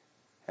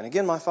 And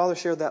again, my father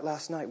shared that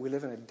last night. We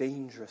live in a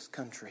dangerous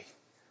country.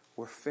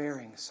 We're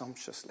faring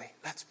sumptuously.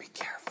 Let's be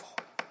careful,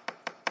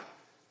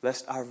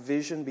 lest our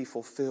vision be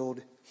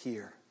fulfilled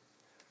here.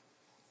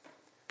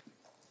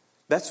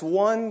 That's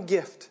one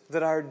gift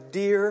that our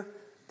dear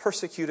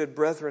persecuted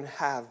brethren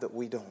have that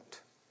we don't.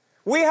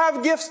 We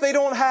have gifts they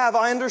don't have.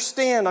 I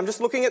understand. I'm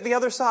just looking at the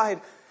other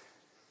side.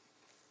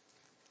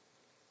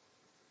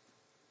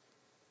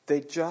 They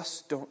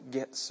just don't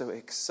get so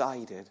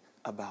excited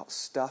about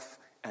stuff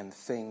and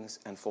things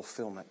and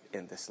fulfillment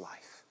in this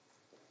life.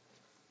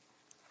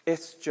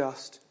 It's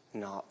just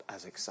not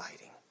as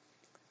exciting.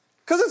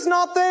 Because it's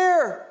not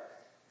there.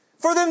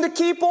 For them to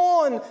keep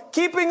on,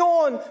 keeping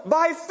on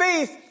by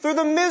faith through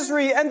the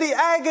misery and the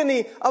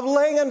agony of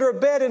laying under a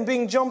bed and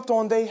being jumped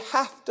on, they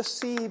have to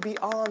see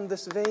beyond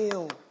this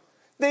veil.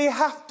 They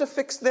have to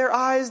fix their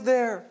eyes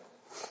there.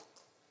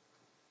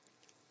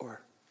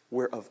 Or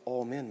we're of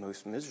all men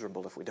most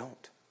miserable if we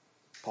don't.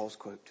 Paul's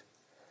quote.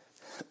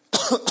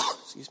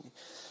 Excuse me.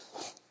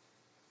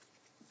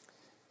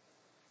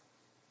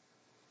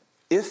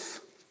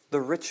 If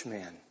the rich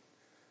man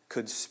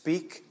could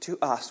speak to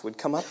us, would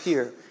come up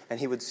here, and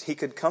he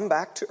could come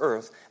back to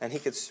earth, and he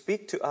could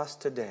speak to us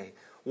today,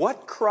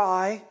 what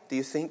cry do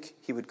you think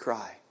he would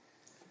cry?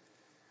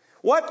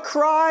 What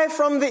cry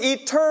from the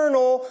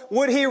eternal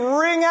would he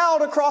ring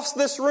out across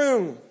this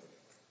room?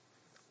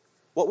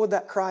 What would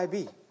that cry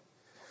be?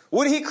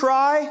 Would he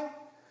cry,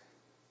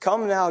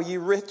 "Come now, ye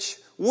rich,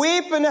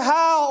 weep and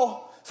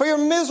howl for your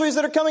miseries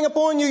that are coming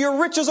upon you. Your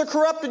riches are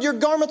corrupted, your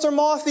garments are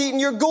moth-eaten,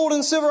 your gold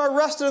and silver are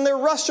rusted, and their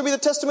rust shall be the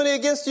testimony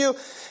against you,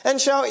 and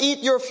shall eat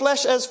your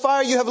flesh as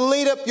fire. You have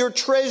laid up your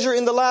treasure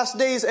in the last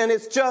days, and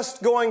it's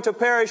just going to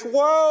perish.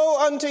 Woe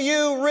unto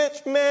you,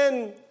 rich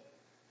men!"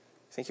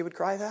 Think he would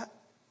cry that?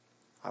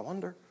 I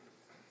wonder.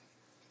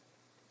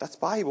 That's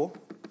Bible.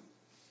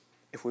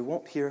 If we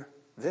won't hear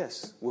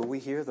this, will we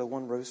hear the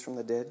one rose from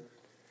the dead?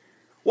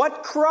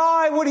 What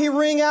cry would he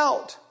ring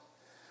out?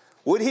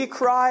 Would he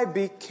cry,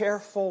 "Be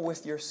careful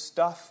with your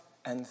stuff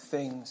and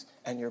things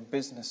and your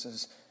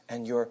businesses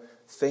and your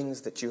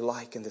things that you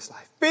like in this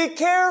life. Be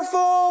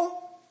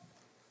careful!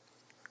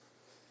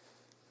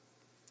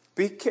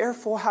 Be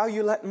careful how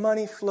you let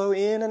money flow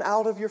in and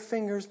out of your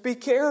fingers. Be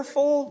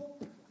careful."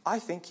 I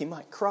think he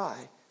might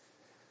cry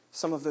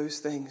some of those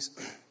things.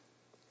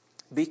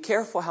 Be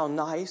careful how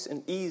nice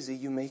and easy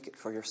you make it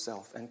for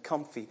yourself and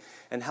comfy,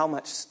 and how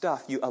much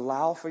stuff you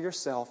allow for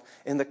yourself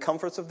in the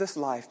comforts of this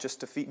life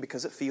just to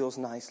because it feels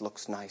nice,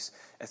 looks nice,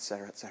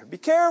 etc., etc. Be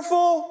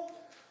careful.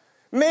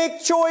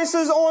 Make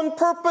choices on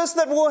purpose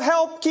that will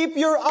help keep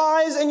your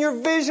eyes and your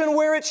vision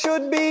where it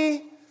should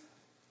be.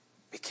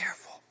 Be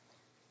careful.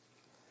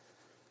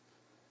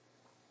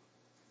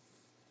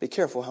 Be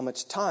careful how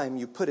much time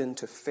you put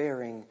into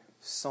faring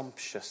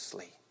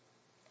sumptuously.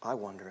 I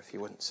wonder if he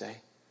wouldn't say.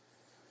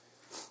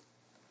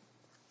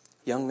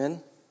 Young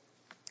men,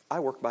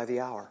 I work by the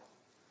hour.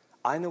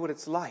 I know what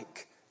it's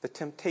like, the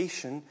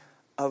temptation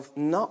of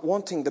not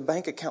wanting the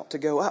bank account to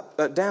go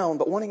down,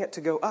 but wanting it to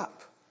go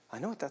up. I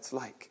know what that's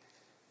like.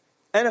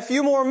 And a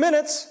few more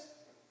minutes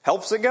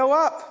helps it go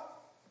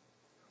up.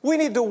 We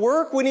need to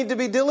work. We need to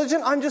be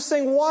diligent. I'm just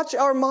saying, watch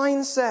our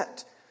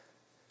mindset.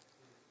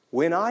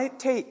 When I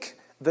take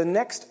the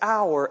next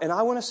hour and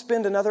I want to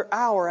spend another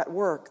hour at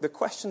work, the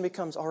question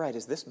becomes, all right,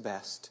 is this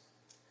best?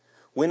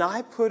 When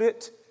I put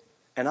it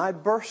and I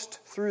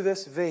burst through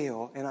this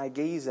veil and I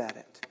gaze at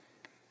it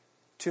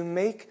to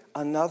make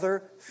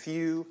another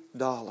few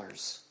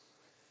dollars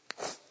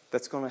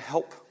that's going to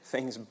help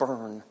things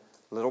burn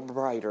a little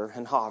brighter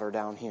and hotter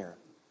down here,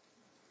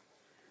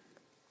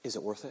 is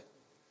it worth it?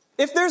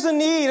 If there's a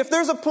need, if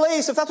there's a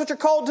place, if that's what you're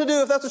called to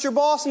do, if that's what your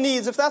boss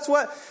needs, if that's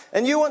what,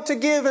 and you want to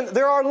give, and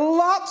there are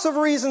lots of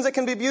reasons it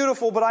can be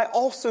beautiful, but I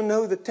also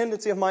know the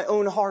tendency of my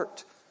own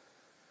heart.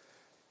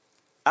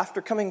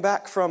 After coming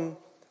back from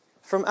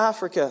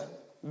Africa,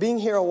 being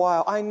here a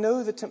while, I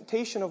know the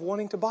temptation of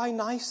wanting to buy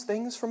nice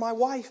things for my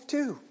wife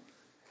too.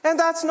 And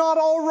that's not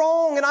all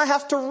wrong, and I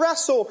have to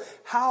wrestle.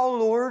 How,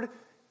 Lord,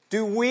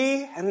 do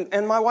we,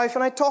 and my wife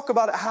and I talk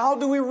about it, how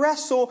do we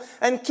wrestle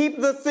and keep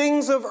the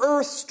things of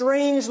earth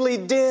strangely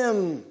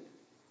dim?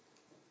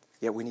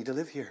 Yet we need to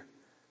live here.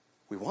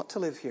 We want to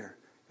live here.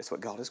 It's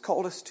what God has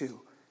called us to.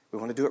 We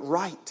want to do it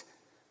right,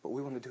 but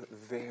we want to do it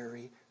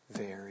very,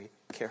 very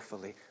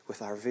carefully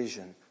with our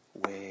vision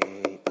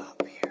way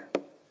up here.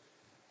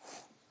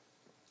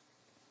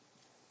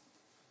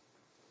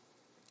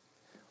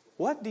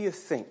 What do you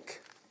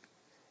think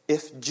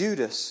if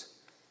Judas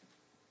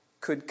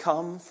could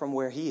come from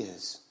where he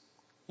is,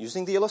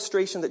 using the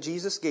illustration that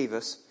Jesus gave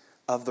us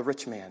of the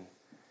rich man?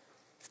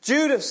 If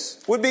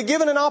Judas would be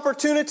given an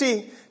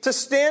opportunity to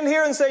stand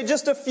here and say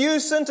just a few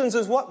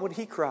sentences, what would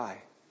he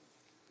cry?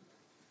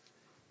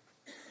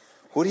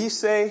 Would he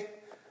say,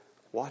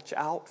 watch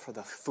out for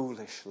the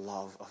foolish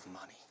love of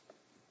money?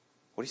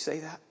 Would he say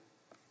that?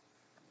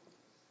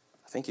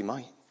 I think he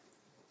might.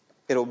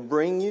 It'll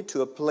bring you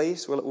to a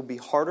place where it will be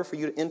harder for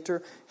you to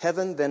enter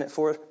heaven than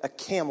for a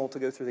camel to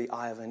go through the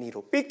eye of a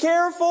needle. Be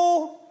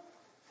careful!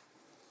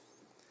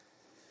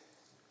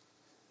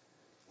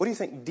 What do you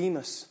think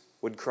Demas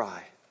would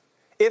cry?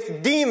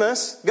 If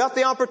Demas got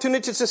the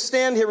opportunity to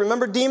stand here,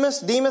 remember Demas?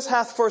 Demas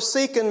hath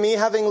forsaken me,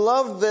 having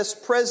loved this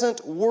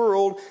present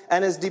world,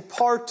 and is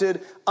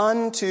departed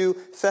unto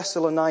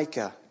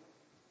Thessalonica.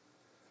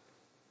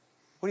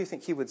 What do you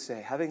think he would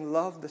say? Having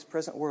loved this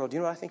present world, do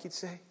you know what I think he'd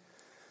say?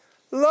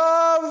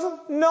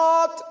 Love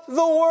not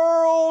the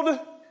world,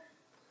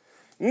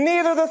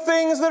 neither the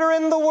things that are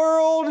in the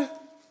world.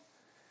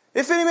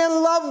 If any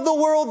man love the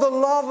world, the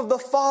love of the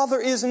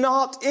Father is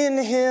not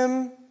in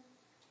him.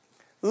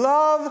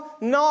 Love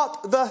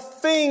not the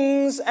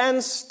things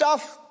and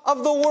stuff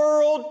of the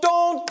world.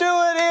 Don't do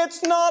it.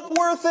 It's not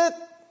worth it.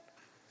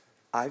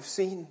 I've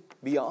seen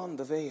beyond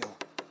the veil,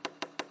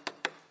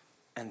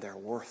 and they're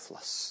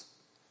worthless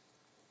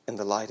in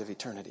the light of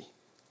eternity.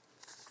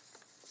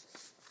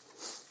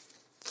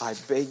 I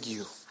beg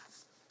you,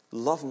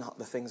 love not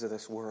the things of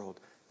this world.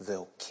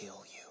 They'll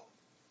kill you.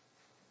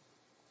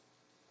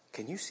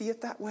 Can you see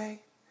it that way?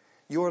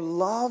 Your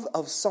love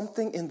of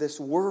something in this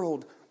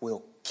world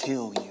will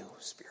kill you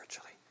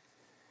spiritually.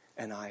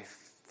 And I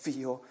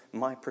feel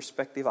my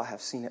perspective, I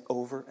have seen it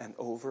over and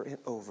over and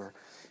over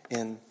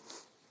in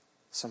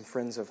some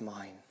friends of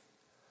mine.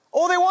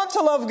 Oh, they want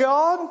to love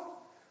God,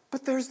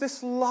 but there's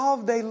this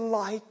love, they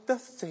like the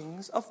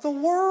things of the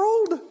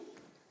world.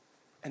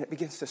 And it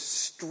begins to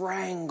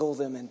strangle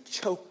them and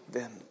choke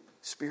them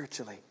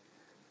spiritually.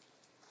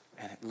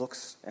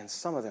 And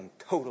some of them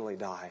totally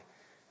die.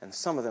 And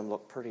some of them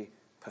look pretty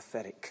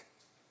pathetic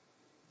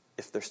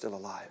if they're still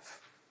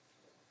alive.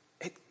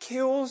 It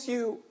kills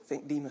you, I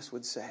think Demas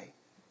would say.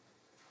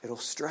 It'll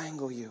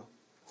strangle you.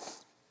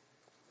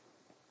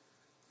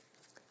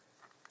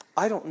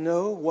 I don't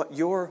know what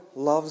your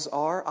loves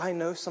are. I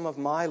know some of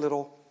my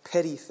little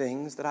petty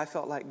things that I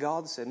felt like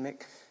God said,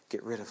 Mick,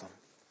 get rid of them.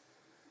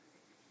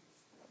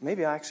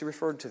 Maybe I actually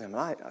referred to them.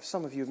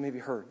 Some of you have maybe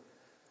heard.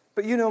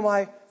 But you know,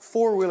 my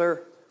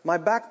four-wheeler, my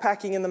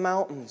backpacking in the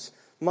mountains,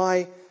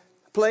 my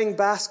playing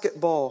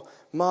basketball,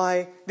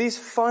 these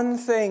fun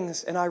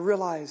things. And I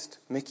realized,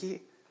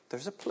 Mickey,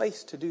 there's a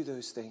place to do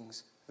those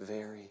things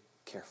very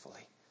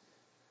carefully.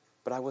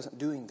 But I wasn't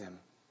doing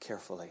them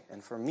carefully.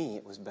 And for me,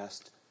 it was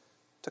best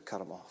to cut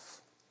them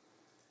off.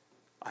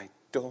 I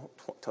don't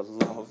want to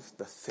love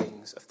the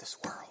things of this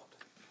world.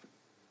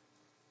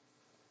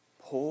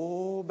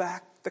 Pull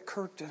back the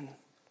curtain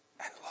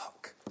and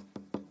look.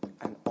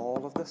 And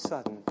all of a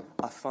sudden,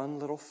 a fun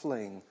little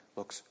fling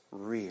looks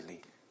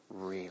really,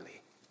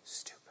 really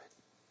stupid.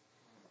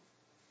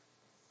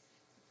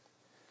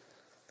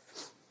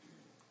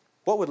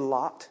 What would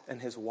Lot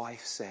and his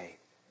wife say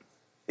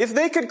if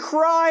they could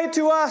cry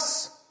to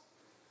us?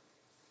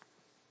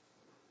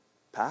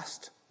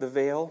 Past the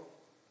veil,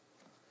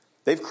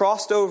 they've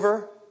crossed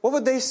over. What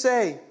would they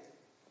say?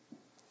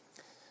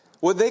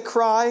 Would they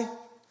cry,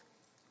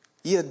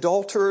 ye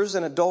adulterers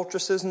and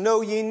adulteresses,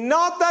 know ye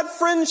not that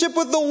friendship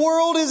with the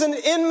world is an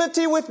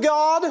enmity with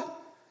God?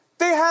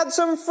 They had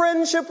some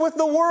friendship with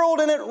the world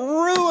and it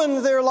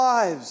ruined their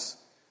lives.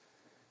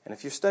 And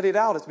if you study it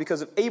out, it's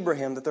because of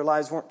Abraham that their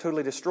lives weren't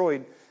totally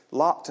destroyed.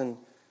 Lot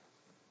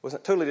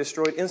wasn't totally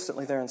destroyed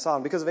instantly there in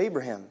Sodom because of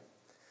Abraham.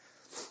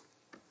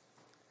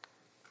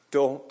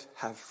 Don't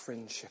have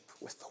friendship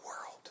with the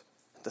world,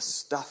 the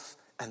stuff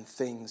and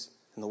things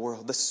in the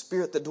world. The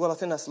spirit that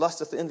dwelleth in us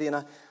lusteth envy.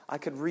 And I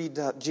could read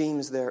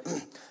James there.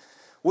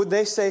 Would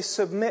they say,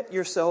 submit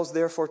yourselves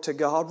therefore to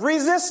God.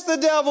 Resist the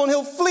devil and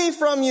he'll flee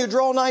from you.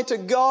 Draw nigh to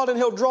God and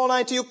he'll draw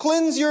nigh to you.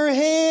 Cleanse your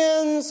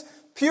hands.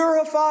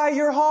 Purify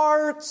your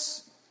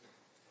hearts.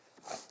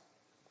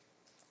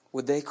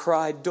 Would they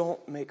cry,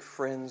 don't make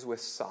friends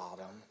with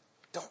Sodom.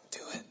 Don't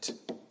do it.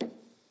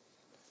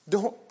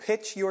 Don't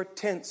pitch your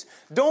tents.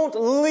 Don't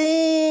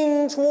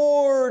lean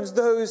towards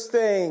those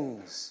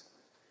things.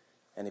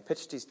 And he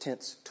pitched his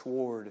tents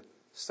toward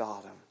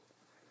Sodom.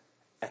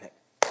 And it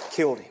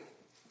killed him.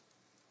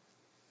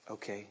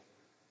 Okay,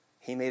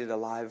 he made it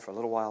alive for a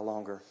little while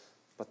longer.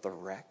 But the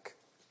wreck,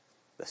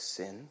 the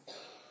sin,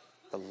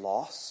 the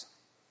loss.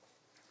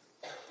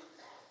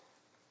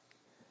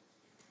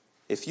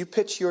 If you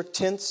pitch your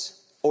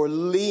tents or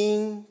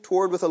lean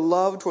toward with a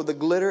love toward the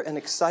glitter and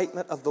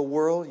excitement of the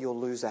world, you'll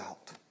lose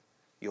out.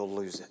 You'll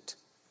lose it.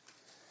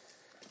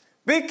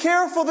 Be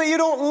careful that you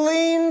don't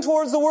lean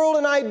towards the world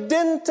and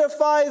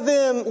identify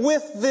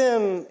with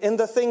them in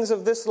the things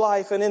of this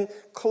life and in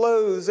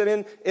clothes and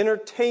in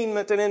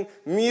entertainment and in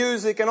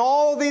music and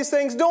all these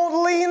things.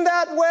 Don't lean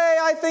that way.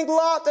 I think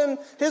Lot and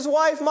his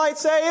wife might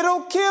say,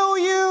 it'll kill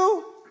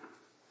you.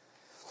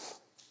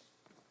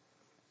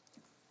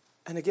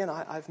 And again,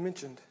 I've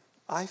mentioned,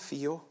 I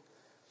feel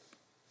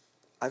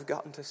I've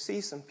gotten to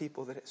see some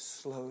people that it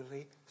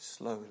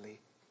slowly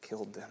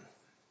killed them.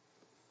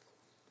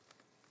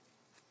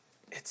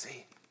 It's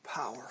a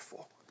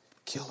powerful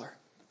killer.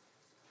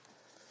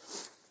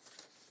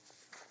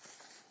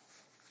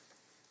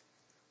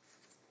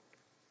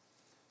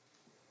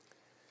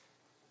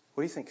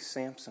 What do you think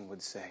Samson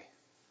would say?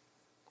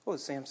 What would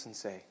Samson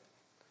say?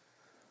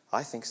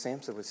 I think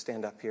Samson would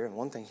stand up here and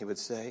one thing he would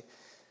say,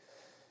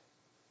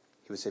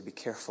 be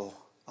careful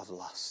of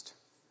lust.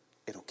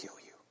 It'll kill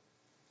you.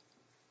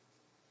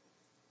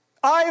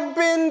 I've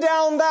been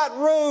down that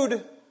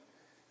road.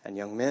 And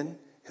young men,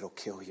 it'll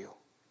kill you.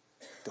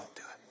 Don't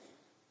do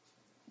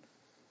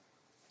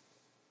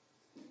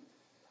it.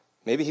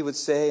 Maybe he would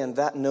say, and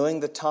that knowing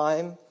the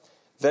time,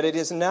 that it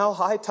is now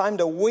high time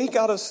to wake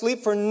out of sleep,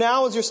 for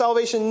now is your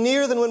salvation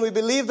nearer than when we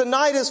believe. The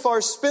night is far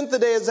spent, the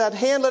day is at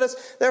hand. Let us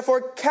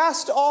therefore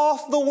cast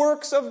off the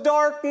works of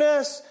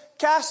darkness.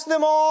 Cast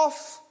them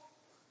off.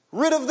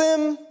 Rid of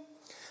them.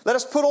 Let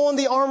us put on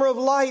the armor of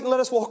light and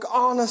let us walk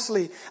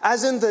honestly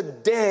as in the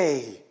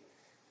day,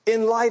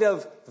 in light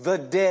of the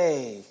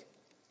day.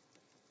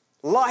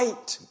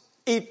 Light,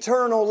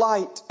 eternal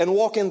light, and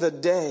walk in the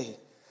day.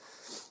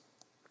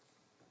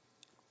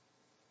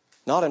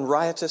 Not in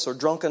riotous or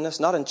drunkenness,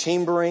 not in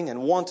chambering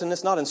and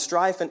wantonness, not in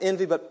strife and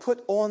envy, but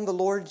put on the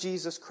Lord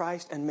Jesus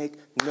Christ and make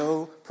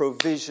no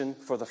provision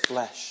for the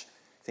flesh.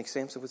 Think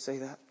Samson would say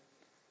that?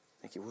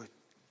 I think he would.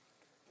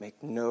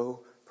 Make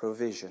no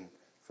provision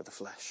for the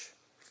flesh.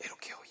 It'll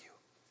kill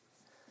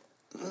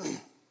you.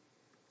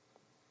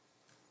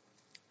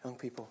 Young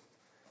people,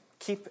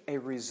 keep a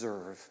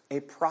reserve, a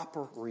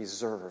proper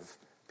reserve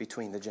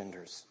between the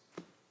genders.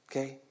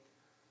 Okay?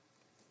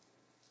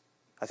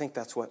 I think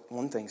that's what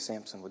one thing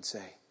Samson would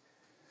say.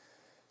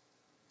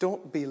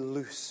 Don't be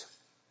loose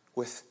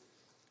with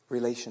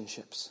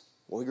relationships.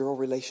 Boy-girl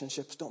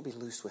relationships, don't be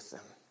loose with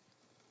them.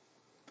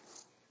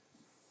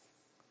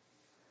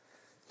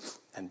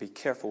 And be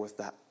careful with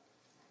that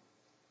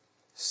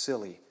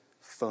silly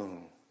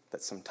phone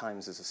that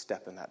sometimes is a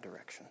step in that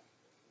direction.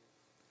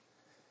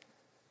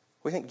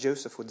 What do you think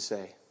Joseph would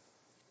say?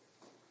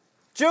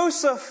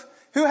 Joseph,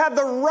 who had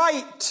the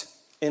right,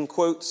 in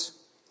quotes,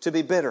 to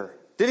be bitter.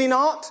 Did he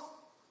not?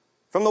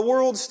 From the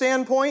world's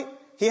standpoint,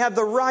 he had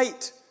the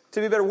right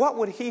to be bitter. What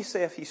would he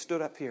say if he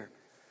stood up here?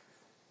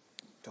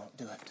 Don't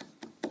do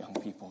it, young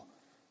people.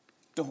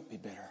 Don't be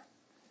bitter.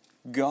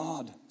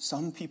 God,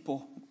 some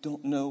people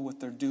don't know what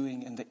they're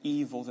doing and the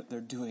evil that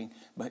they're doing,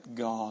 but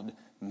God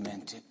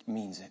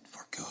means it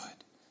for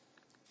good.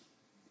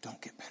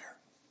 Don't get bitter,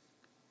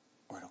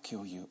 or it'll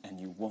kill you and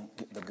you won't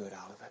get the good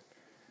out of it.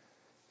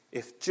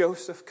 If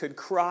Joseph could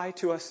cry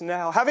to us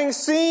now, having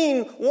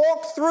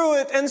walked through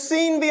it and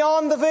seen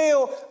beyond the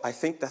veil, I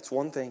think that's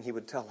one thing he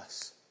would tell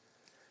us.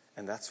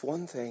 And that's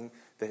one thing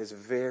that is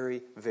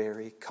very,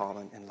 very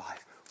common in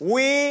life.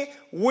 We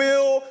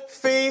will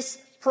face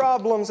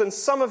problems. And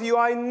some of you,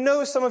 I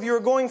know some of you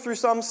are going through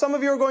some. Some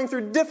of you are going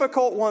through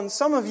difficult ones.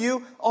 Some of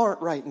you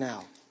aren't right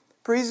now.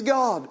 Praise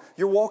God.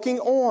 You're walking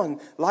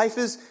on. Life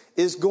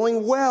is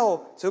going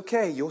well. It's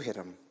okay. You'll hit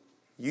them.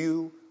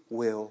 You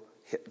will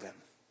hit them.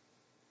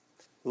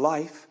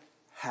 Life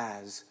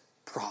has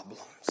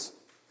problems.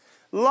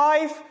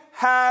 Life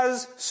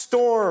has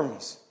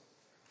storms.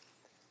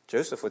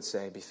 Joseph would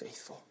say, be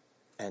faithful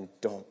and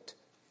don't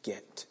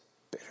get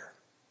bitter.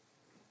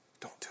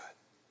 Don't do it.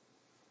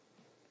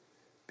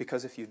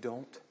 Because if you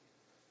don't,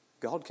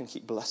 God can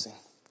keep blessing.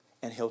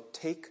 And He'll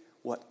take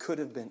what could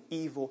have been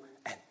evil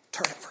and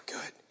turn it for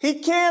good. He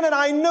can, and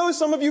I know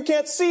some of you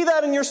can't see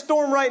that in your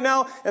storm right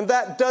now, and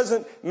that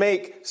doesn't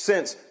make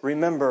sense.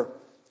 Remember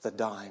the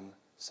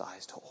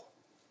dime-sized hole.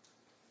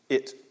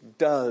 It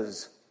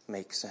does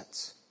make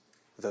sense,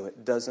 though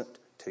it doesn't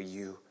to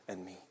you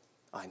and me.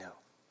 I know.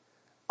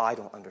 I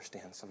don't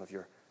understand some of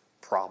your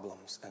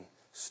problems and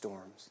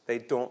storms. They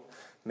don't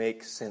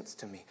make sense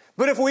to me.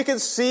 But if we can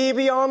see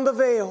beyond the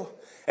veil,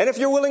 and if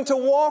you're willing to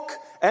walk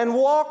and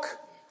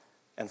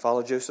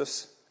follow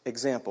Joseph's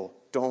example,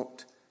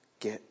 don't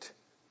get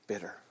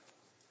bitter.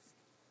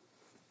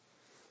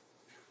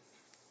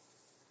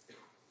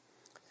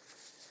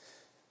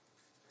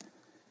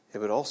 It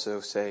would also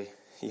say,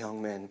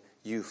 young men,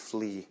 you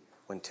flee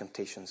when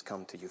temptations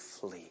come to you.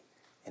 Flee.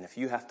 And if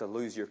you have to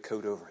lose your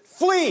coat over it,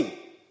 flee!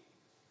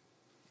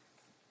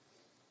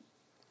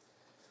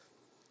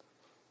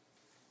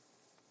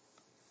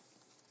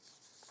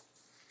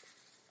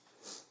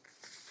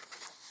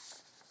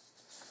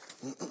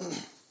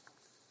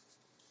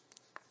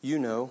 You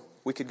know,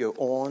 we could go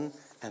on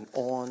and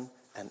on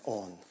and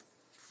on.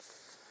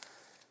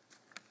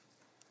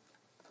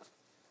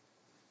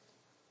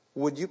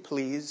 Would you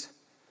please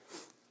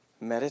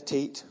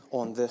meditate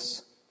on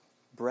this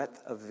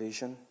breadth of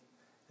vision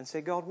and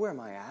say, God, where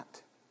am I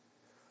at?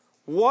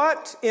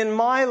 What in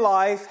my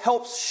life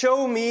helps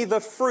show me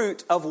the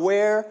fruit of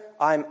where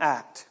I'm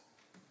at?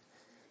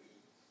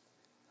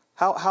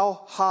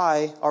 How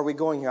high are we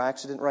going here? I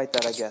actually didn't write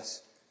that, I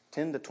guess.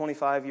 10 to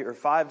 25 years, or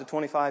 5 to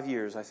 25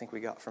 years, I think we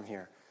got from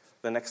here.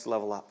 The next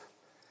level up.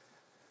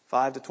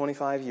 5 to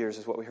 25 years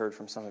is what we heard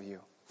from some of you.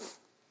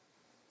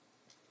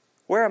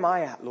 Where am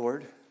I at,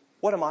 Lord?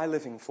 What am I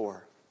living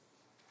for?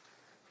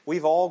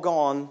 We've all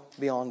gone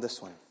beyond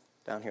this one.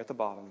 Down here at the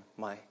bottom,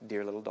 my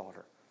dear little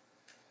daughter.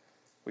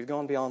 We've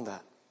gone beyond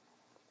that.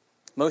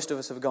 Most of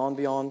us have gone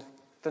beyond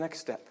the next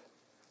step.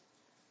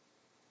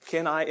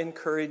 Can I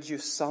encourage you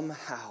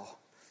somehow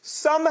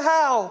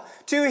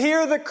to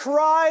hear the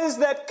cries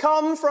that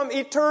come from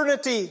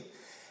eternity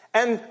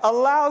and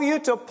allow you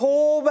to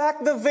pull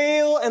back the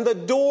veil and the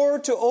door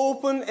to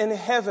open in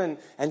heaven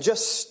and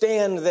just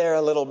stand there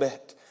a little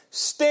bit.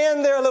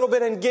 Stand there a little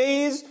bit and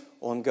gaze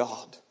on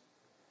God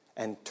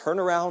and turn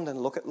around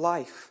and look at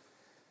life.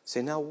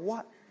 Say, now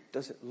what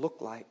does it look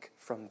like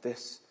from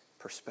this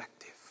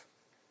perspective?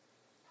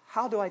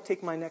 How do I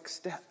take my next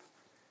step?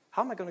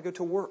 How am I going to go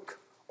to work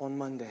on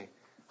Monday?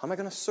 How am I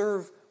going to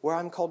serve where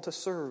I'm called to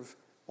serve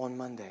on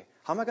Monday?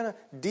 How am I going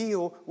to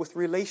deal with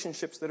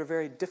relationships that are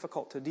very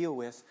difficult to deal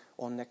with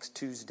on next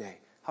Tuesday?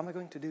 How am I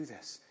going to do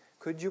this?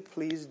 Could you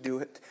please do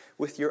it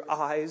with your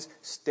eyes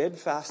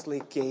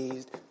steadfastly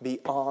gazed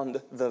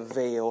beyond the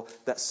veil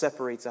that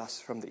separates us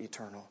from the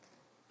eternal?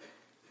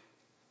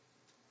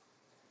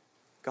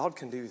 God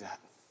can do that.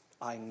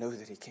 I know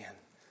that He can.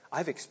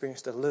 I've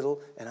experienced a little,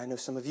 and I know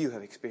some of you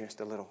have experienced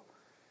a little.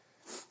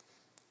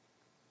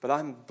 But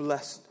I'm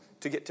blessed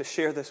to get to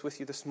share this with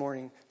you this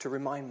morning to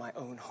remind my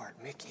own heart,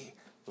 Mickey,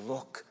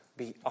 look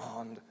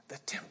beyond the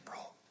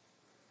temporal.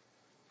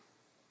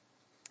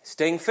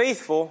 Staying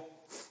faithful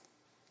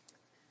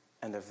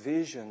and a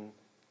vision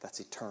that's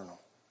eternal,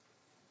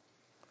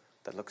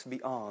 that looks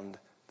beyond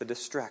the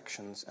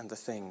distractions and the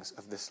things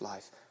of this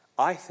life.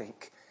 I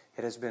think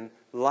it has been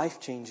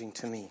life-changing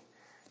to me,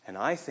 and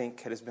I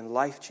think it has been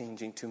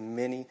life-changing to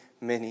many,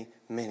 many,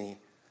 many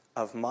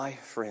of my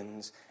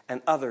friends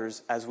and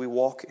others as we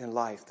walk in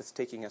life that's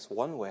taking us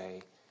one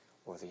way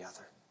or the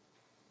other.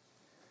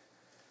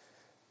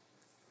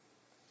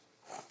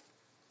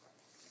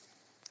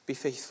 Be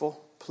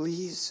faithful.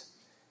 Please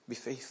be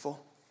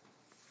faithful.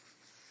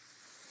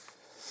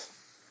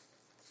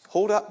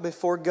 Hold up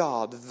before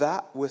God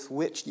that with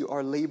which you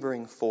are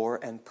laboring for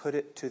and put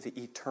it to the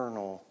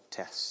eternal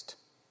test.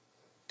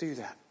 Do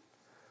that.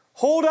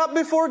 Hold up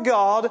before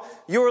God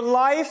your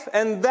life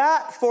and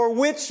that for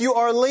which you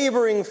are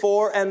laboring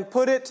for and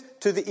put it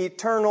to the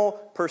eternal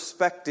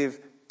perspective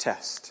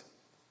test.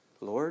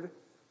 Lord,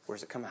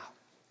 where's it come out?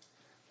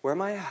 Where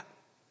am I at?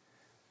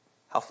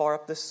 How far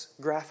up this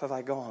graph have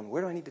I gone?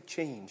 Where do I need to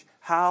change?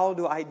 How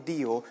do I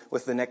deal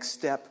with the next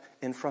step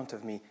in front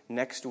of me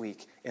next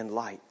week in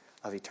light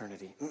of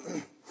eternity?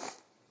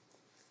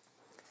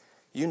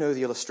 You know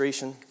the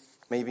illustration.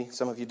 Maybe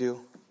some of you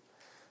do.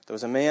 There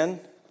was a man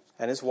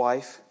and his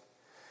wife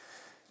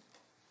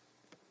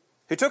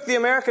who took the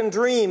American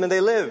dream and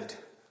they lived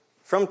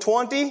from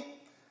 20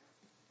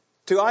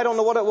 to, I don't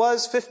know what it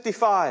was,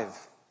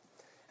 55.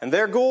 And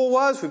their goal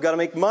was, we've got to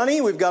make money,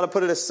 we've got to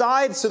put it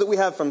aside so that we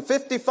have from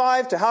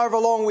 55 to however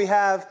long we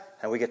have,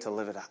 and we get to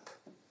live it up.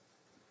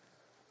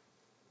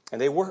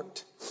 And they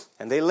worked,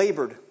 and they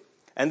labored,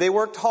 and they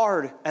worked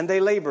hard, and they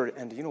labored,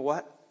 and you know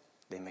what?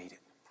 They made it.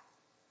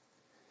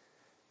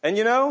 And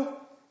you know,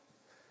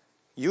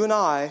 you and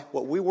I,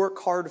 what we work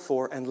hard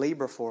for and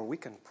labor for, we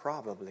can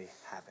probably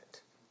have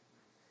it.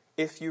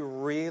 If you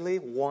really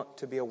want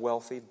to be a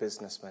wealthy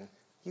businessman,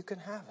 you can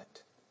have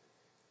it.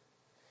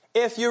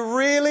 If you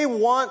really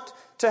want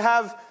to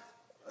have,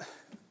 what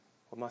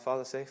did my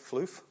father say?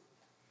 Floof?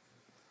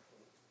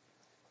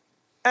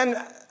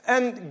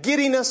 and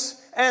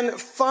giddiness and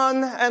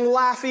fun and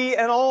laughy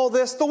and all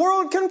this. The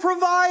world can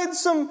provide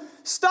some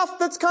stuff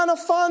that's kind of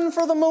fun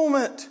for the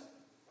moment.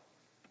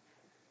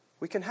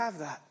 We can have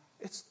that.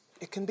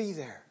 It can be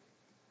there.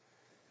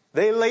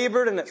 They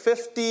labored, and at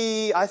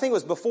 50, I think it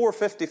was before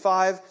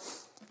 55,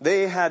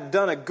 they had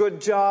done a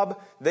good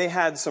job. They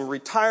had some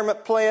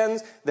retirement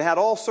plans. They had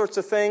all sorts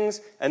of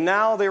things. And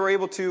now they were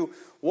able to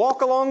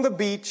walk along the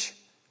beach,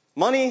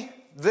 money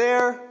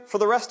there for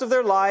the rest of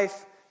their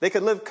life. They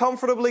could live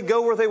comfortably,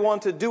 go where they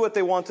wanted, do what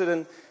they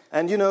wanted.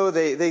 And you know,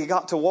 they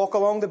got to walk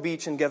along the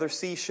beach and gather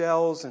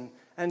seashells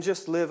and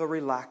just live a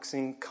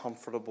relaxing,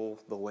 comfortable,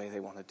 the way they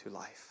wanted to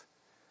life.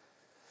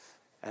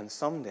 And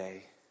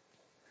someday,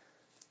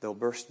 they'll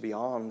burst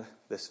beyond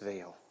this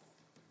veil.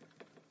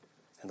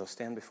 And they'll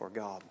stand before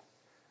God.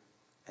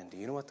 And do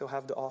you know what they'll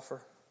have to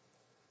offer?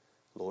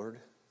 Lord,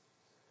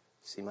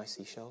 see my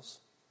seashells?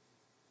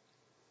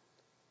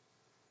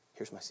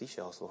 Here's my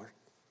seashells, Lord.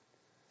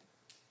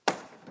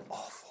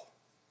 Awful.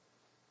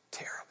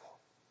 Terrible.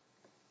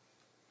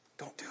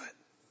 Don't do it.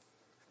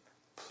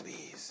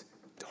 Please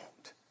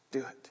don't do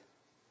it.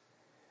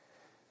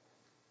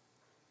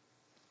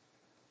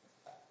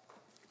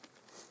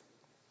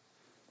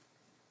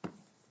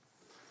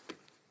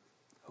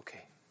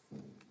 Okay.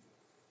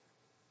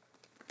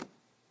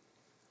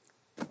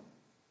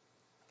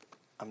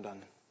 I'm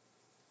done.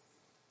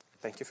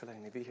 Thank you for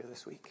letting me be here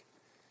this week.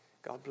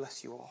 God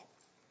bless you all.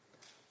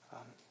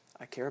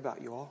 I care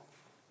about you all.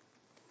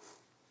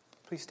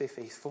 Please stay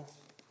faithful.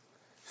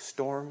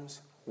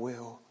 Storms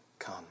will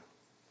come.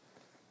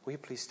 Will you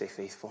please stay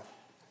faithful?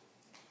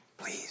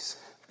 Please.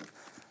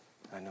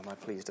 I know my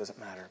please doesn't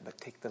matter, but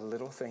take the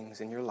little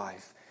things in your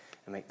life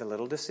and make the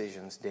little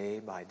decisions day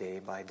by day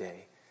by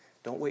day.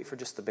 Don't wait for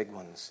just the big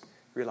ones.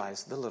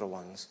 Realize the little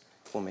ones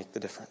will make the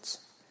difference.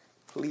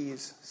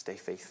 Please stay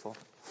faithful.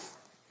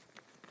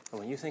 And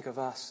when you think of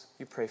us,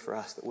 you pray for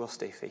us that we'll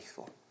stay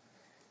faithful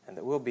and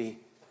that we'll be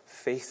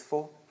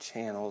faithful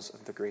channels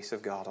of the grace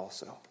of God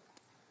also.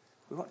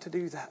 We want to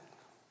do that.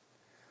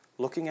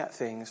 Looking at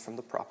things from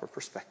the proper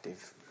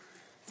perspective,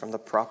 from the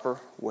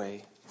proper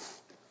way.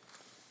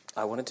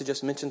 I wanted to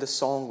just mention this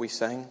song we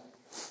sang.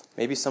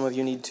 Maybe some of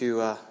you need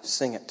to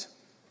sing it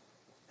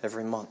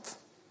every month.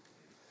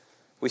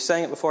 We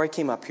sang it before I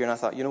came up here, and I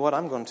thought, you know what,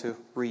 I'm going to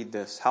read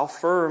this. How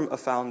firm a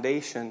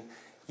foundation,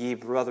 ye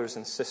brothers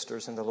and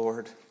sisters in the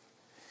Lord,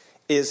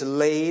 is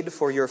laid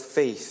for your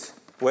faith.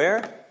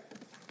 Where?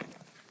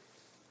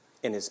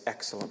 In His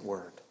excellent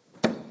word.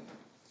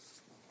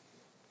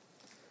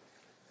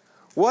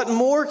 What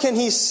more can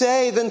He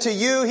say than to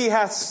you He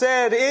hath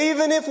said?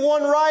 Even if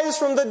one rise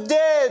from the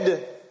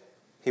dead,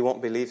 he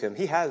won't believe Him.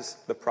 He has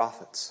the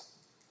prophets.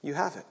 You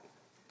have it.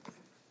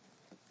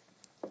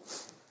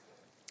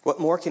 What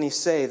more can He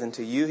say than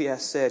to you He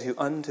hath said, who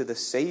unto the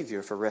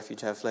Savior for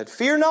refuge have fled?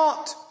 Fear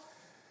not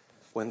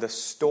when the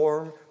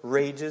storm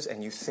rages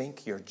and you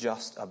think you're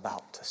just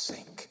about to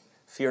sink.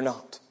 Fear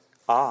not.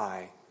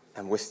 I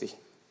am with thee.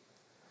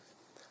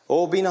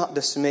 Oh, be not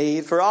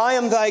dismayed, for I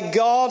am thy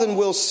God and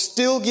will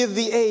still give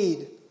thee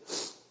aid.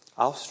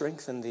 I'll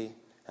strengthen thee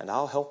and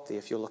I'll help thee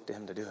if you'll look to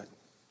Him to do it.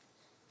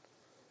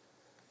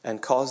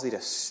 And cause thee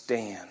to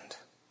stand,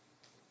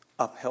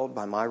 upheld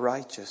by my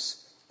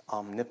righteous,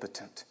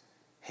 omnipotent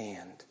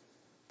hand.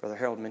 Brother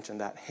Harold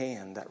mentioned that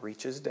hand that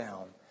reaches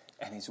down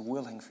and He's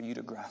willing for you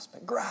to grasp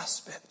it.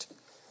 Grasp it.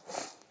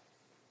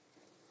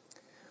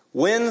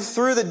 When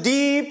through the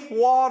deep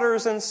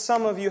waters, and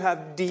some of you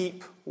have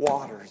deep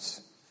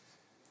waters.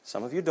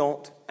 Some of you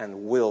don't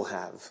and will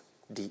have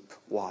deep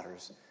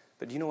waters.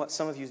 But do you know what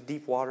some of you's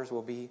deep waters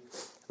will be?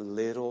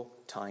 Little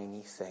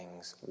tiny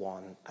things,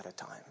 one at a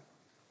time.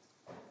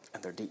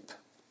 And they're deep.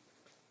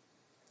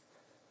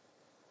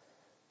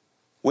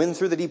 When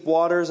through the deep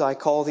waters I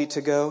call thee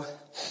to go,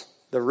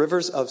 the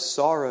rivers of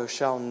sorrow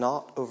shall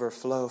not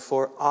overflow,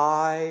 for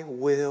I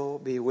will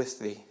be with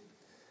thee.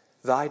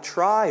 Thy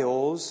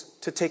trials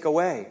to take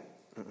away.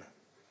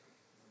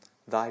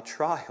 Thy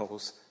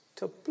trials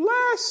to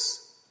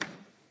bless.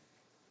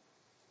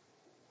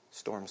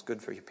 Storm's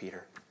good for you,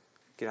 Peter.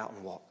 Get out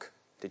and walk.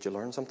 Did you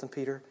learn something,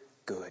 Peter?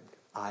 Good.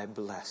 I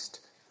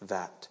blessed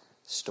that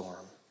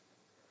storm.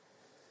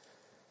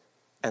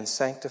 And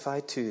sanctify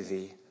to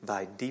thee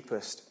thy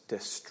deepest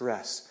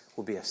distress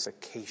will be a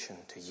vacation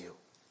to you.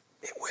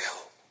 It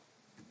will.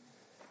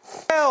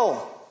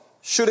 Hell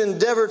should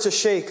endeavor to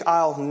shake.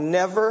 I'll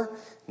never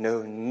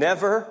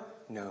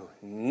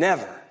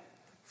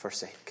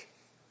forsake.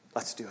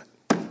 Let's do it.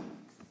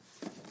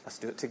 Let's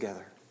do it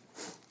together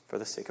for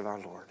the sake of our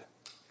Lord.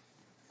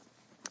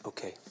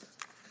 Okay.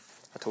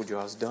 I told you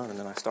I was done and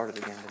then I started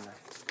again, didn't I?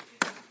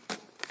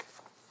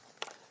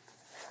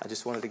 I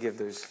just wanted to give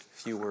those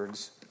few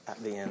words at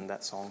the end.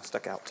 That song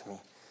stuck out to me.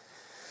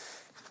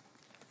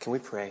 Can we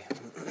pray?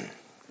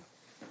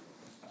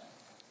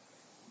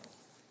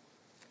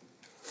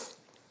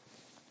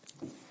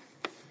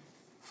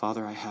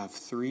 Father, I have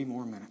 3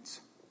 more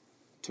minutes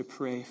to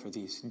pray for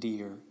these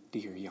dear,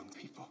 dear young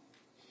people.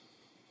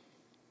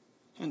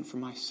 And for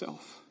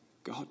myself.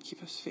 God,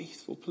 keep us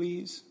faithful,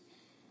 please.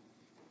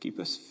 Keep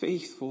us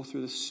faithful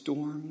through the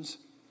storms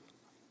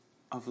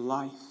of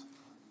life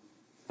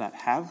that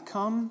have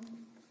come,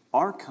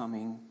 are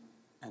coming,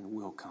 and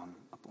will come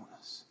upon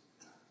us.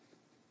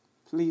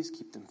 Please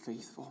keep them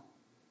faithful.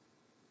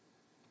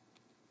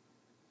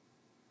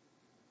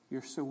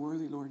 You're so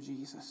worthy, Lord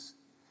Jesus.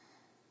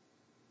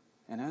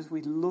 And as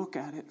we look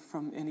at it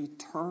from an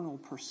eternal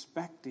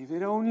perspective,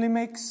 it only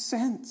makes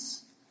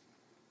sense.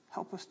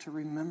 Help us to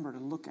remember to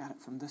look at it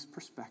from this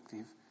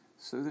perspective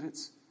so that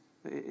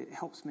it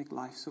helps make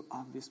life so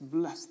obvious.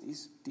 Bless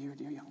these dear,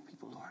 dear young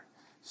people, Lord.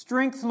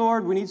 Strength,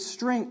 Lord. We need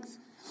strength.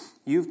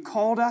 You've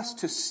called us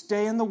to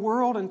stay in the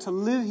world and to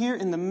live here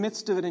in the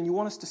midst of it, and you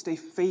want us to stay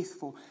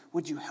faithful.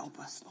 Would you help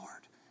us,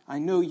 Lord? I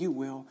know you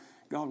will.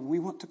 God, we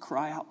want to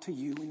cry out to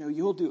you. We know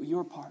you'll do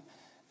your part.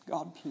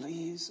 God,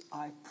 please,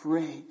 I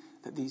pray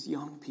that these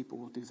young people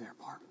will do their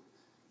part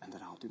and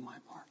that I'll do my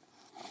part.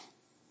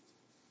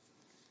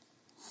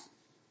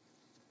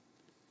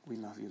 We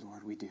love you,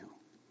 Lord. We do.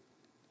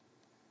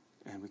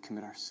 And we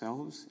commit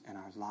ourselves and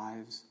our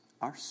lives,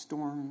 our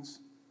storms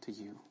to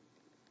you.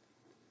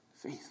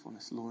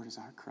 Faithfulness, Lord, is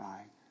our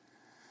cry.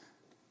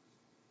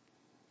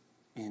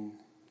 In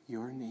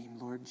your name,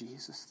 Lord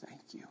Jesus,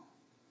 thank you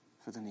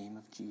for the name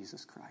of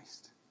Jesus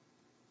Christ.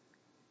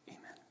 Amen.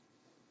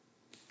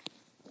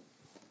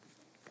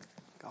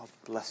 God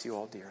bless you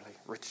all dearly,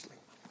 richly.